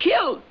on,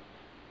 kill,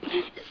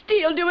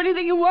 steal, do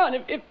anything you want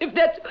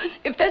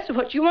if that's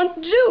what you want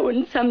to do.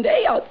 And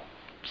someday I'll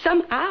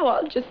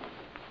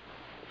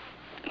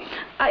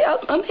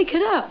make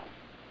it up.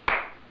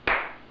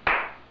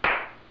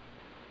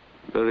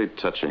 Very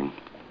touching.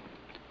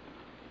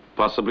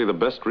 Possibly the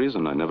best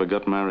reason I never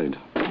got married.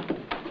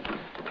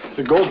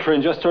 The gold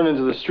train just turned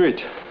into the street.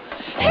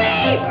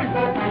 Hey!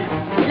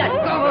 Let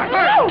go of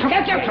her!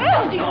 Get your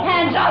filthy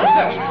hands off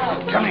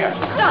her! Come here.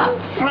 Stop!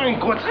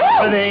 Frank, what's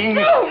happening?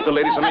 The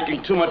ladies are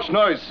making too much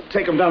noise.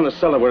 Take them down the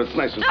cellar where it's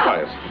nice and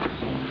quiet.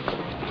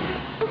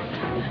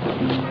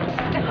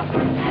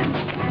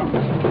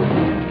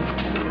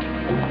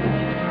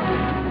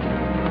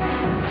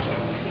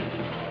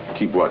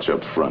 Keep watch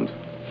up front.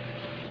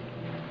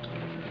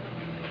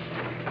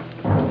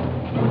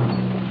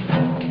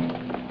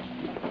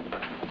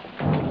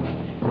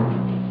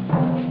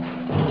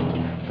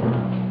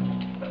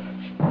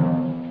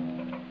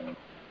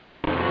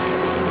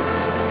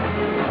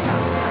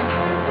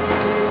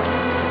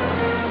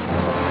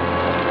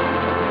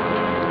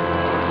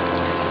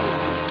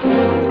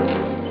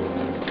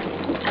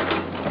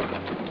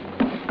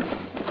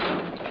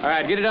 All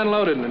right, get it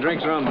unloaded and the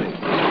drinks are on me.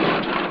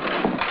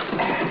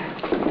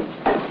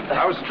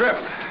 How was the trip?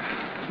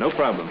 No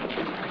problem.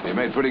 You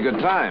made pretty good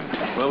time.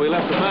 Well, we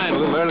left the mine a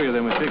little earlier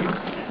than we figured.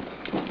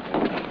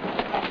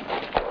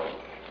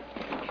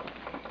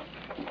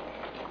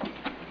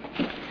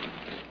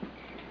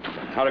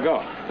 How'd it go?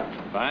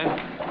 Fine.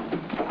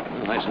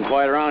 Well, nice and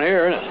quiet around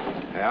here, isn't it?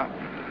 Yeah.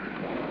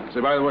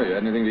 Say, by the way, you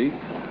had anything to eat?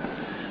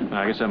 No,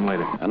 I'll get something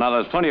later. And now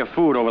there's plenty of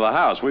food over the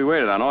house. We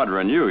waited on Audra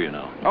and you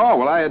know. Oh,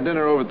 well, I had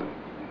dinner over at the...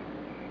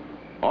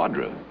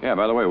 Audra? Yeah,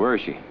 by the way, where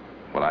is she?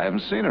 Well, I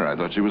haven't seen her. I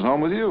thought she was home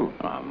with you.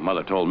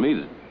 Mother told me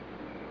that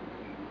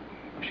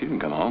she didn't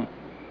come home.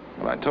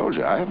 Well, I told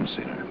you, I haven't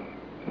seen her.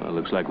 Well, it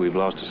looks like we've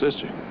lost a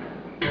sister.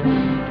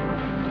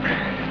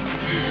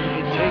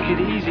 Take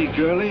it easy,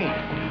 girlie.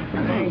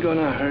 I ain't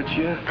gonna hurt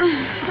you.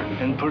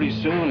 And pretty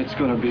soon it's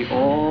gonna be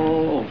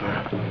all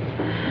over.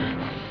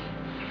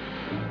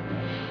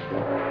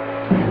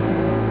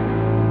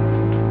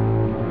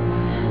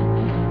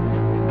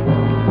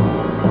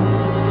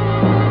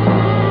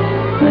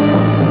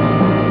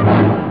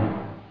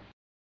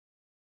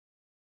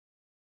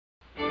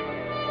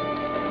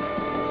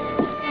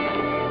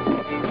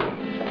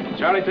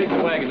 Charlie, take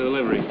the wagon to the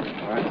livery.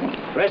 All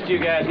right. Rest of you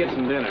guys get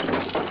some dinner.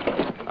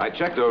 I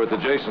checked over at the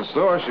Jason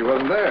store. She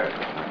wasn't there.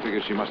 I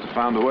figured she must have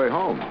found her way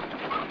home.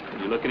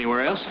 Did you look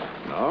anywhere else?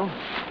 No,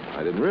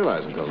 I didn't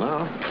realize until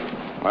now.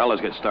 Well,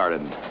 let's get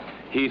started.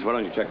 Heath, why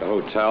don't you check the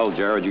hotel?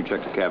 Jared, you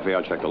check the cafe.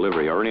 I'll check the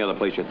livery or any other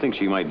place you think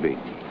she might be.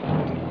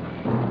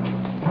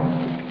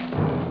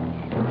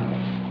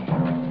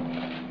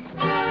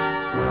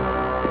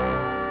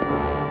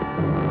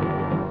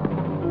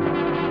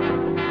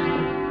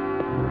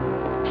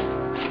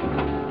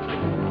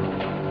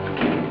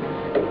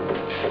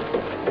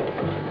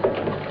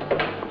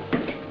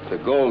 The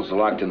gold's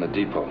locked in the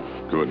depot.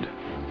 Good.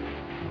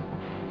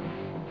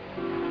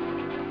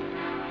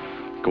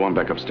 Go on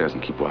back upstairs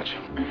and keep watch.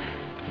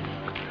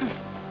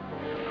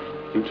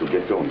 You two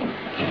get going.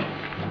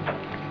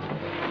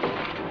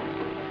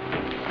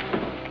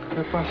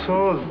 ¿Qué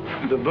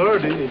pasó? The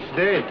bird is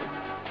dead.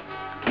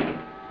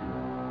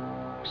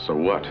 So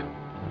what?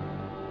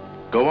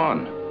 Go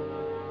on.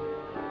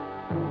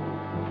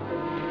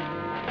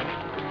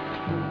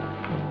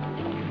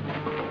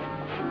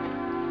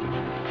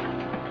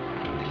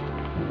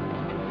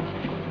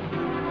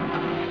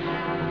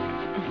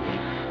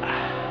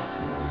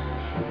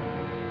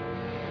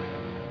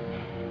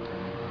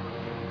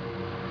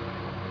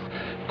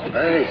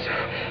 Hey,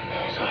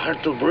 it's so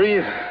hard to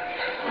breathe.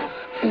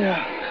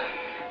 Yeah,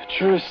 it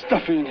sure is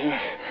stuffy in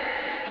here.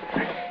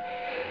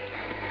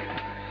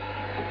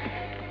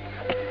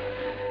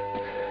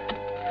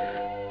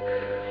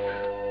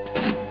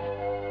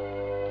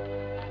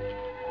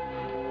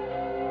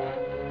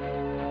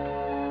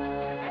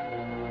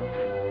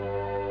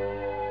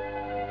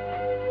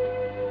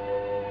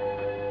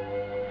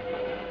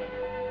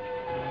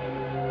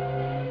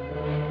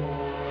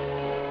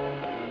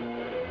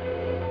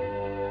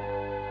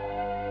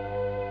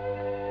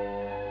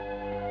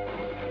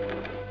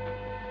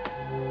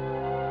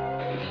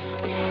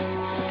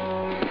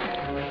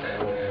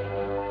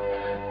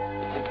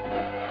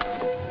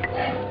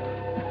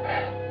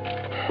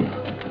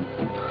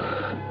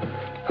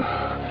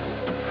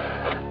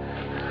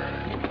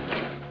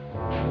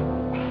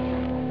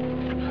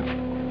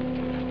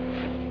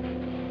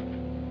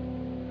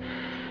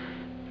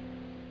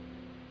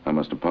 I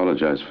must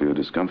apologize for your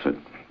discomfort.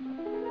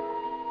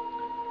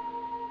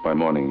 By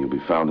morning, you'll be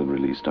found and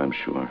released, I'm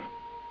sure.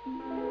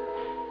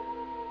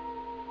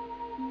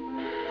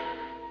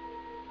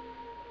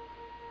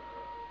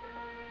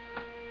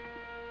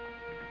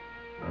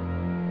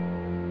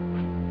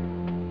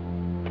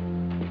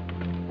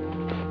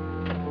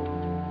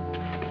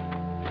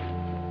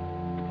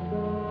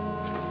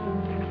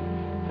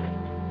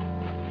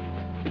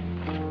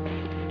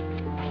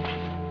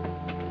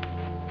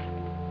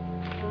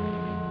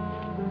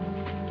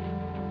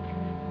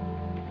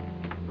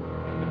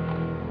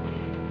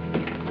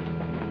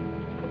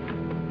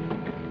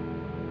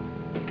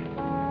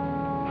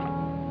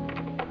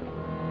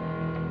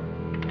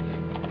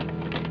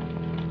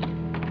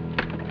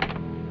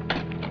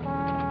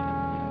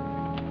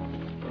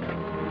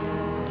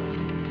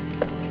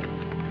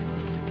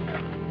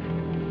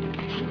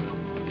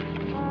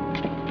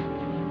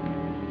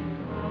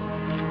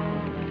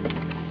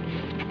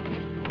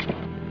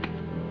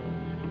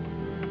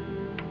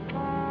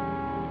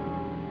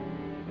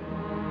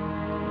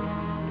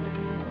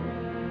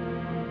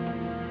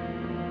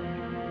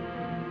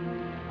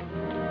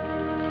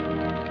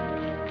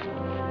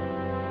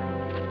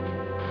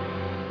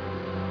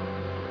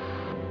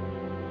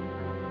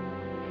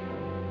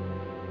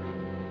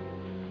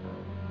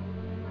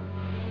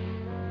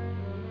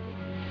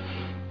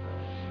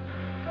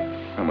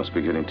 I must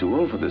be getting too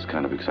old for this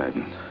kind of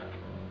excitement.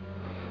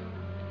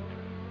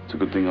 It's a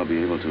good thing I'll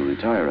be able to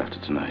retire after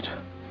tonight.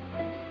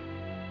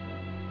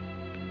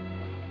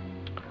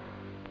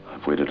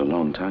 I've waited a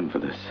long time for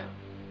this.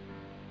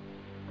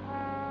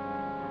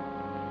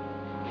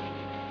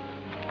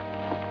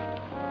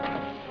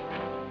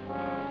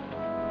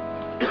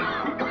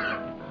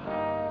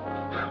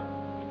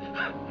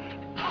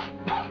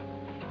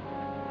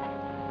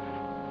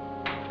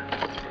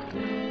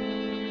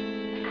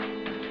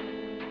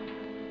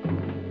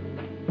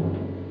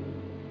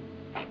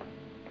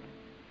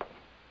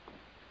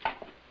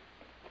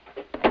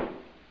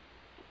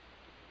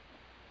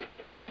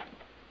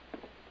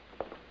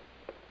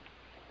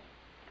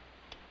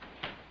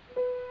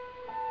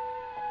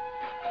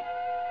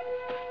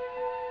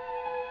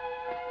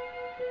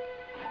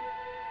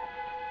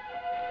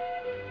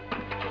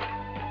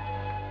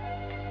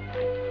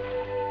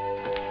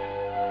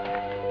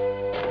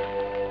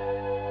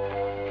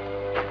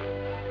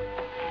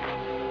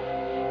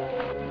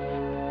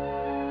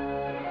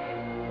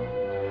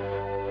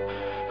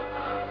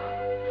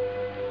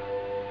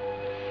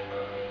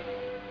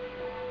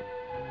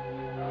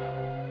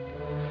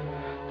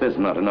 There's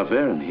not enough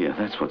air in here.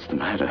 That's what's the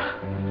matter.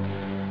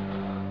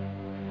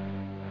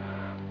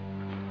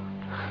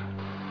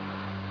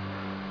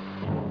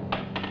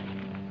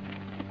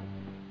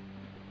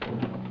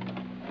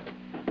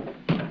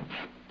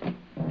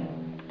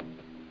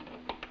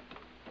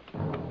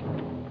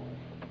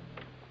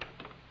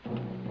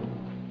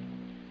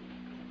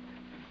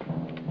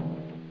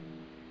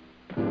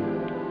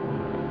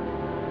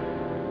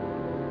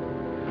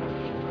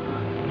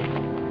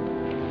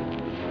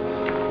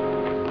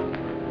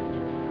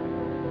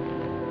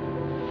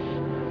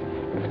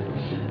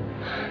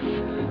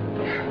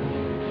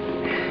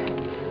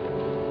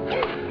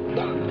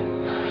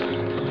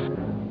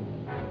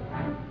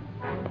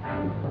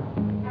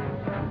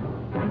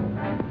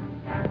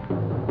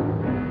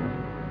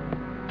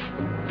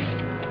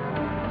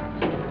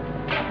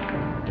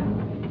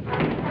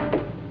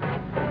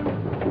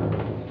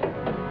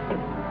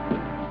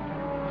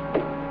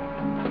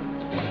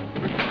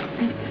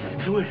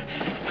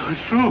 We're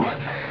through.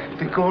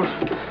 The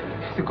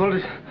gold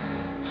is...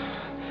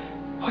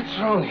 What's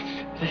wrong?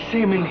 It's the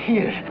same in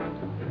here.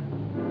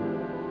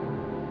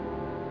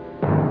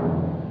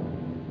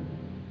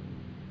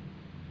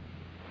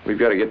 We've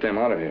got to get them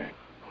out of here.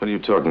 What are you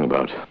talking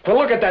about? Well,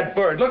 look at that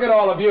bird. Look at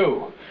all of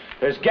you.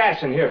 There's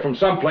gas in here from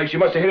someplace. You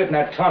must have hit it in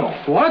that tunnel.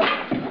 What?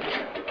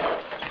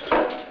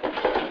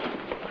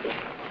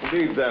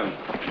 Leave them.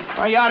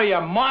 Are you out of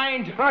your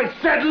mind? I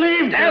said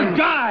leave them! They'll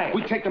die!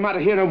 We take them out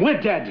of here and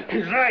we're dead.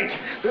 He's right.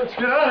 Let's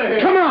get out of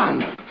here. Come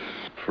on!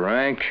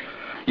 Frank.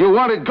 You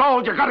wanted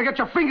gold, you gotta get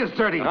your fingers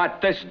dirty.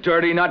 Not this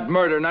dirty, not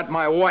murder, not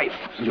my wife.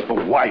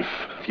 Your wife?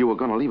 If you were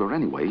going to leave her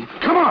anyway.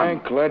 Come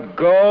on! Frank, let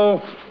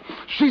go.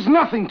 She's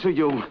nothing to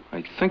you.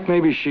 I think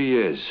maybe she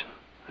is.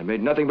 I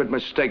made nothing but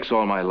mistakes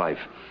all my life.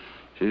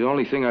 She's the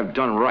only thing I've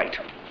done right.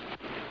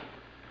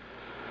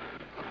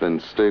 Then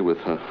stay with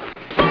her.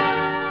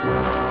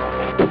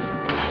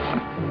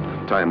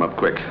 Tie him up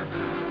quick.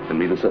 And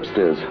meet us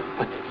upstairs.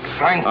 But,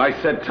 Frank... I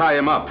said tie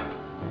him up.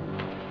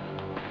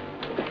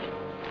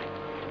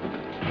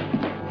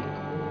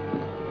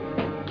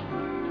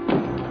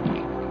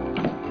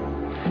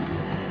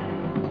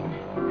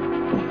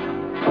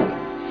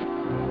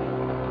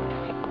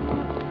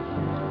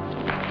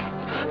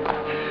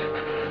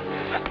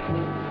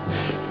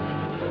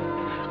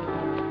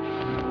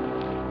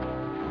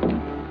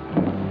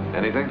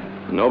 Anything?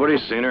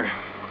 Nobody's seen her.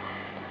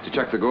 Did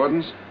you check the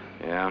Gordons?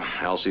 Yeah,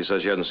 Elsie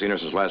says she hasn't seen her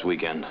since last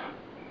weekend.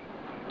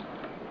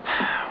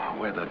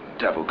 where the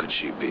devil could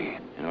she be?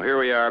 You know, here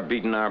we are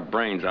beating our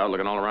brains out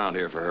looking all around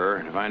here for her.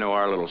 And if I know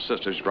our little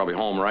sister, she's probably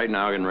home right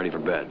now getting ready for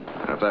bed.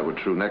 If that were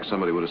true, next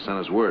somebody would have sent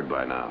us word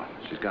by now.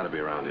 She's got to be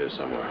around here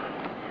somewhere.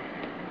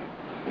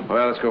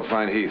 Well, let's go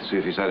find Heath, see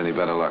if he's had any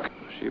better luck.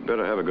 She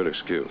better have a good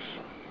excuse.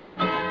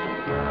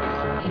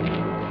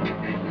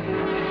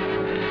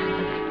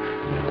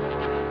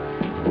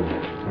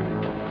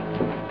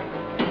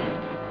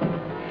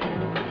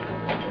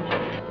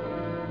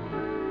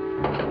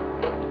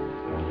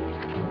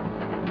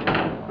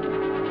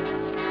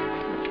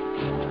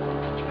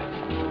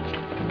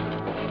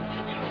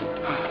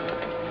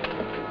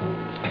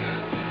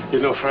 You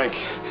know, Frank,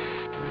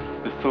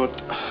 the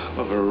thought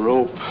of a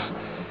rope.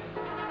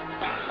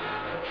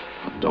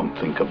 Don't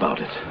think about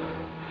it.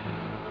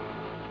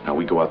 Now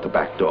we go out the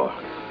back door.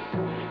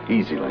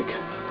 Easy like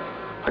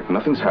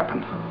nothing's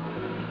happened.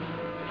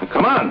 Now,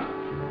 come on.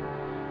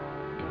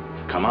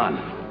 Come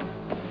on.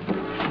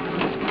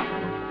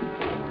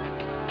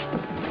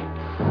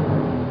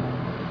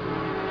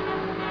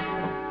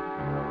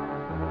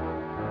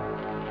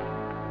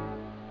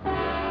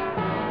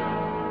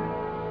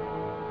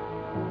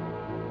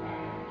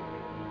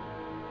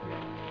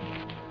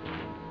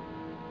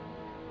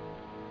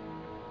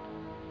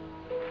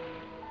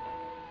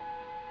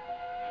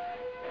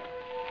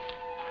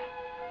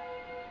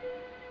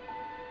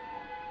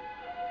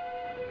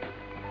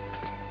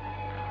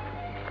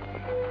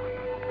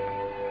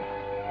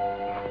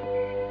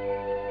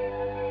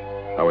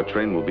 Our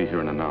train will be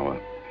here in an hour.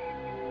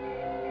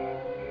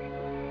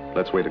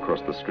 Let's wait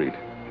across the street.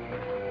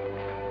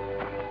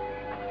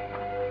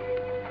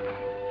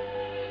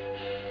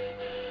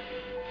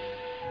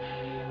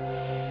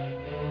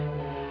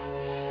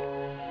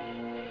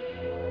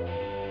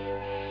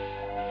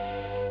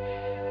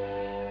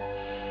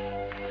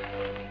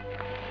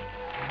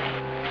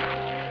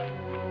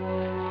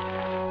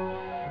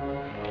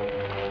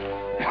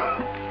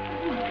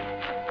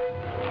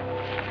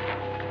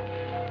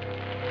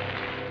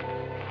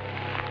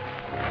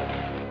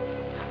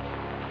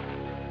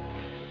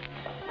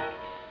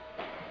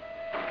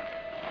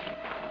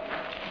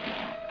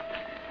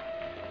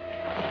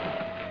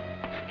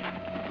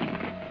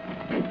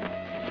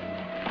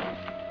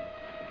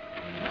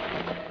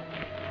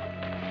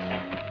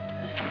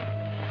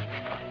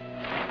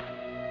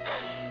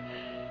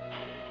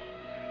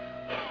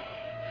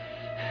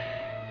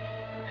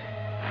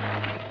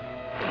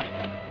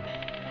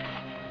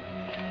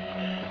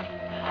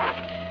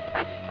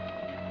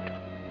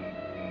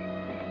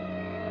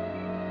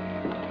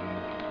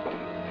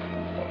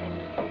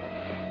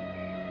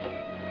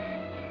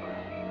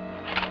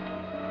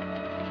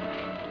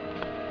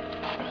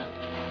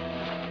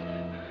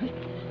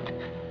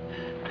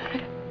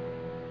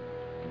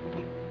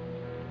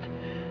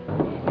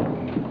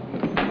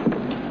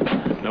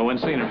 No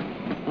one's seen her.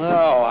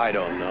 Oh, I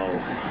don't know.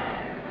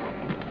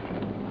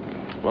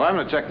 Well, I'm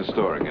going to check the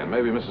store again.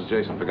 Maybe Mrs.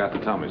 Jason forgot to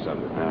tell me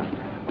something.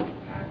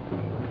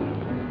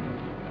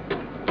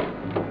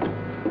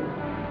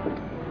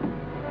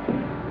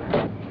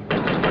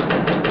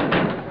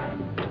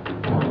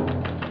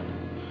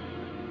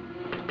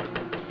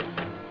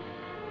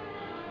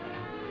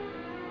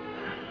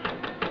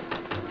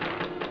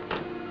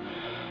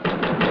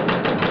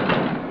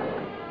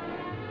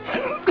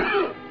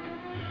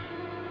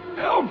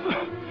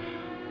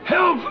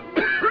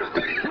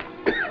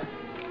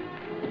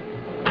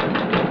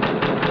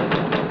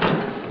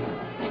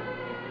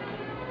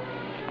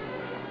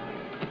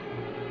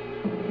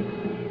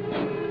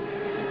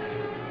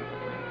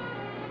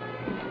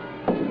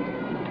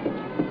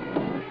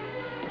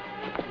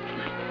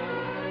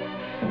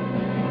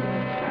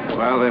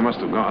 Well, they must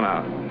have gone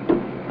out.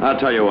 I'll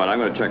tell you what, I'm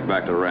going to check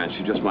back to the ranch.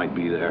 She just might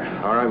be there.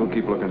 All right, we'll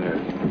keep looking here.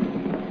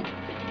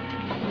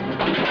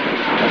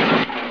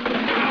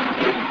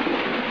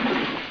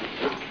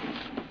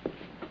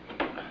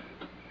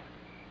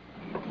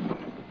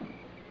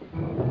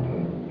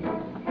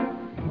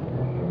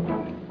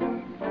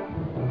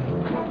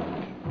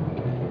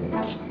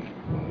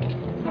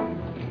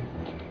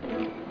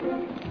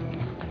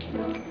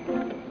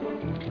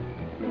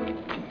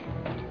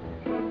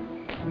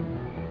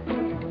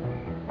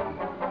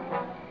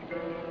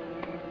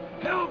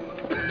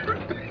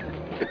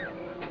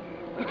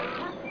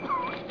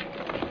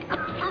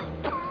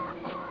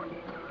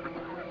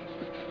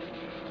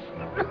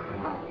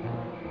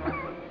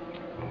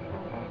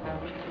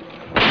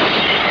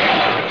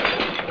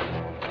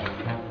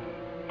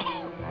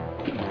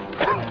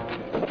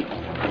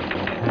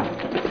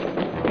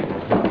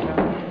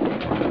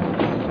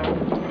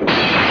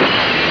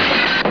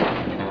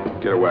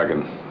 Get a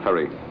wagon.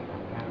 Hurry.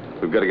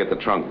 We've got to get the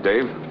trunk.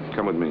 Dave,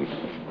 come with me.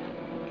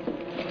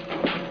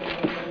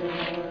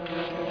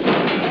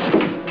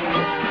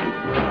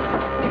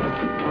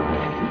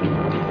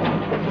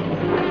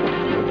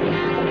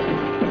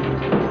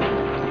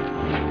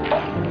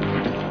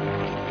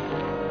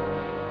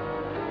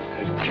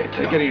 Okay,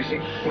 take it easy.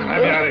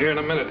 I'll be out of here in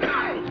a minute.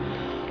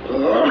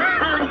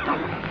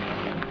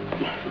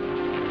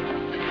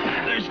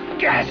 There's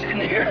gas in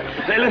here.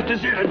 They left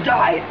us here to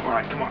die. All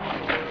right, come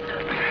on.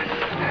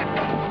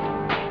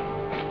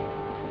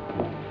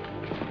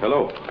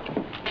 Hello.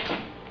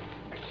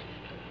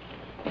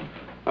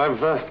 I've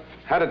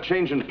had a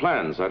change in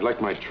plans. I'd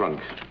like my trunk.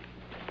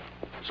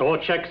 So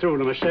check through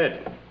them, I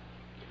said.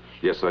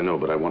 Yes, I know,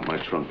 but I want my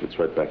trunk. It's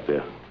right back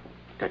there.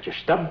 Got your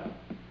stub?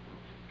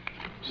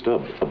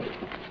 Stub?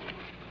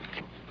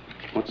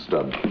 What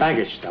stub?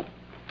 Baggage stub.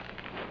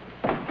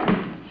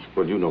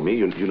 Well, you know me.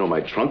 You know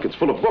my trunk. It's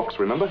full of books,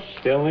 remember?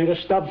 Still need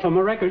a stub for my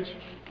records.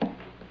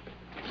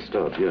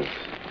 Stub, yes.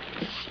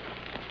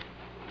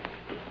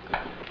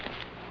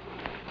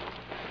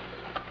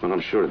 Well,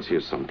 I'm sure it's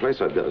here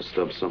someplace. I've got a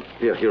stub some...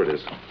 Yeah, here it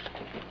is.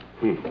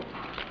 All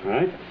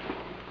right.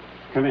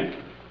 Come in.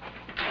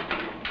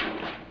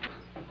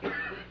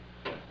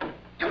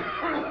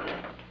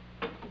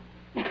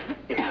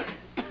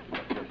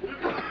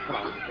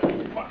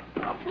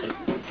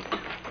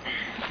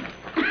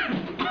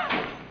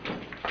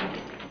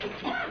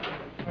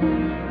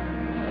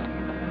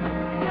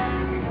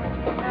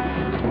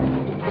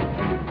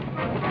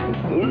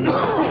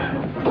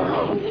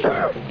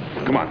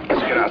 Come on,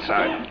 let's get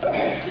outside.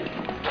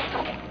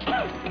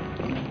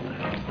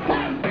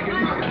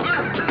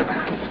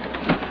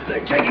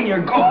 They're taking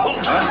your gold,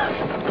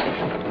 huh?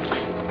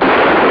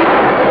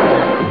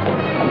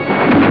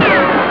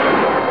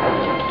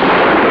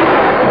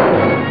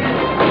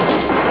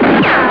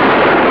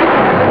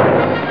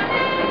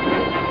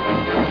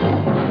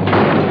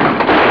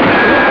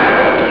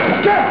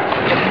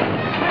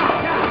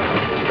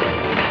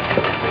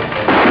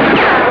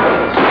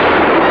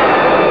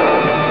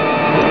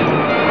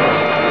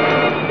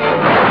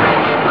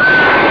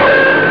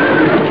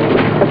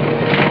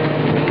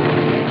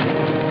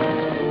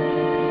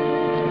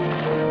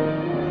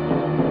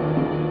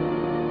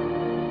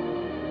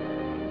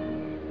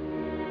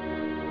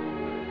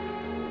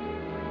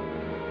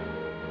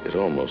 It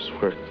almost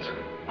worked.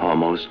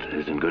 Almost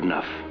isn't good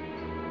enough.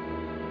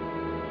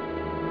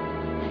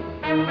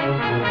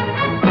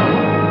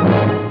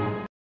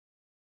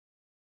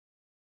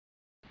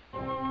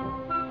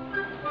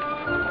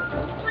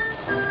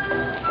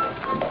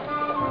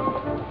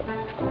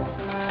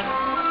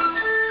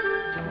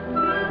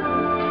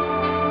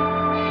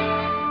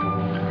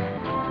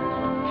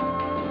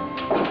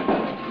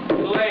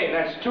 Elaine,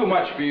 that's too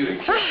much for you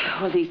to...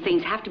 Well, these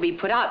things have to be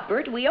put out,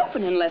 Bert. We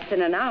open in less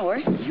than an hour.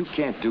 You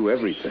can't do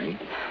everything.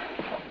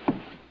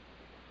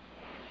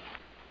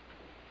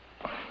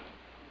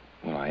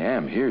 Well, I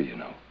am here, you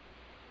know.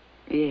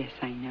 Yes,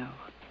 I know.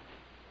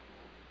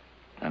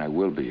 And I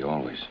will be,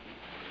 always.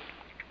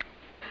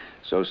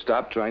 So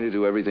stop trying to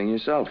do everything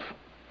yourself.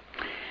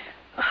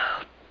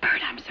 Oh,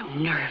 Bert, I'm so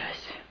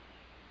nervous.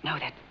 No,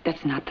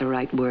 that's not the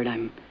right word.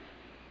 I'm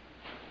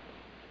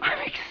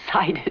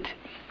excited.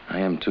 I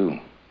am, too.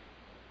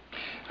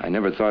 I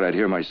never thought I'd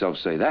hear myself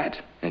say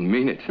that and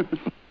mean it.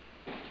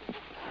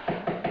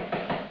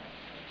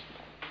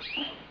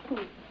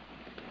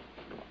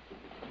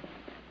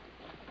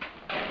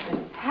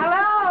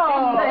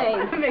 Hello.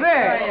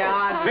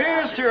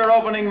 Here's to your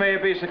opening. May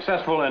it be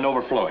successful and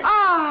overflowing.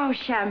 Oh,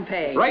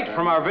 champagne. Right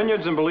from our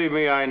vineyards, and believe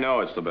me, I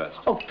know it's the best.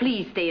 Oh,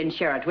 please stay and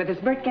share it with us.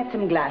 Bert, get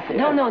some glasses.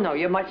 No,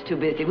 you're much too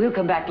busy. We'll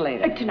come back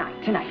later. Tonight,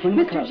 when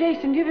we Mr. close.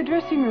 Jason, do you have a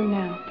dressing room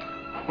now?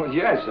 Well,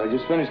 yes, I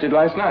just finished it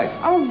last night.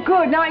 Oh,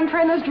 good. Now I can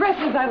try on those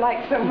dresses I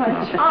like so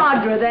much.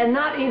 Audra, they're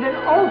not even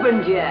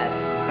opened yet.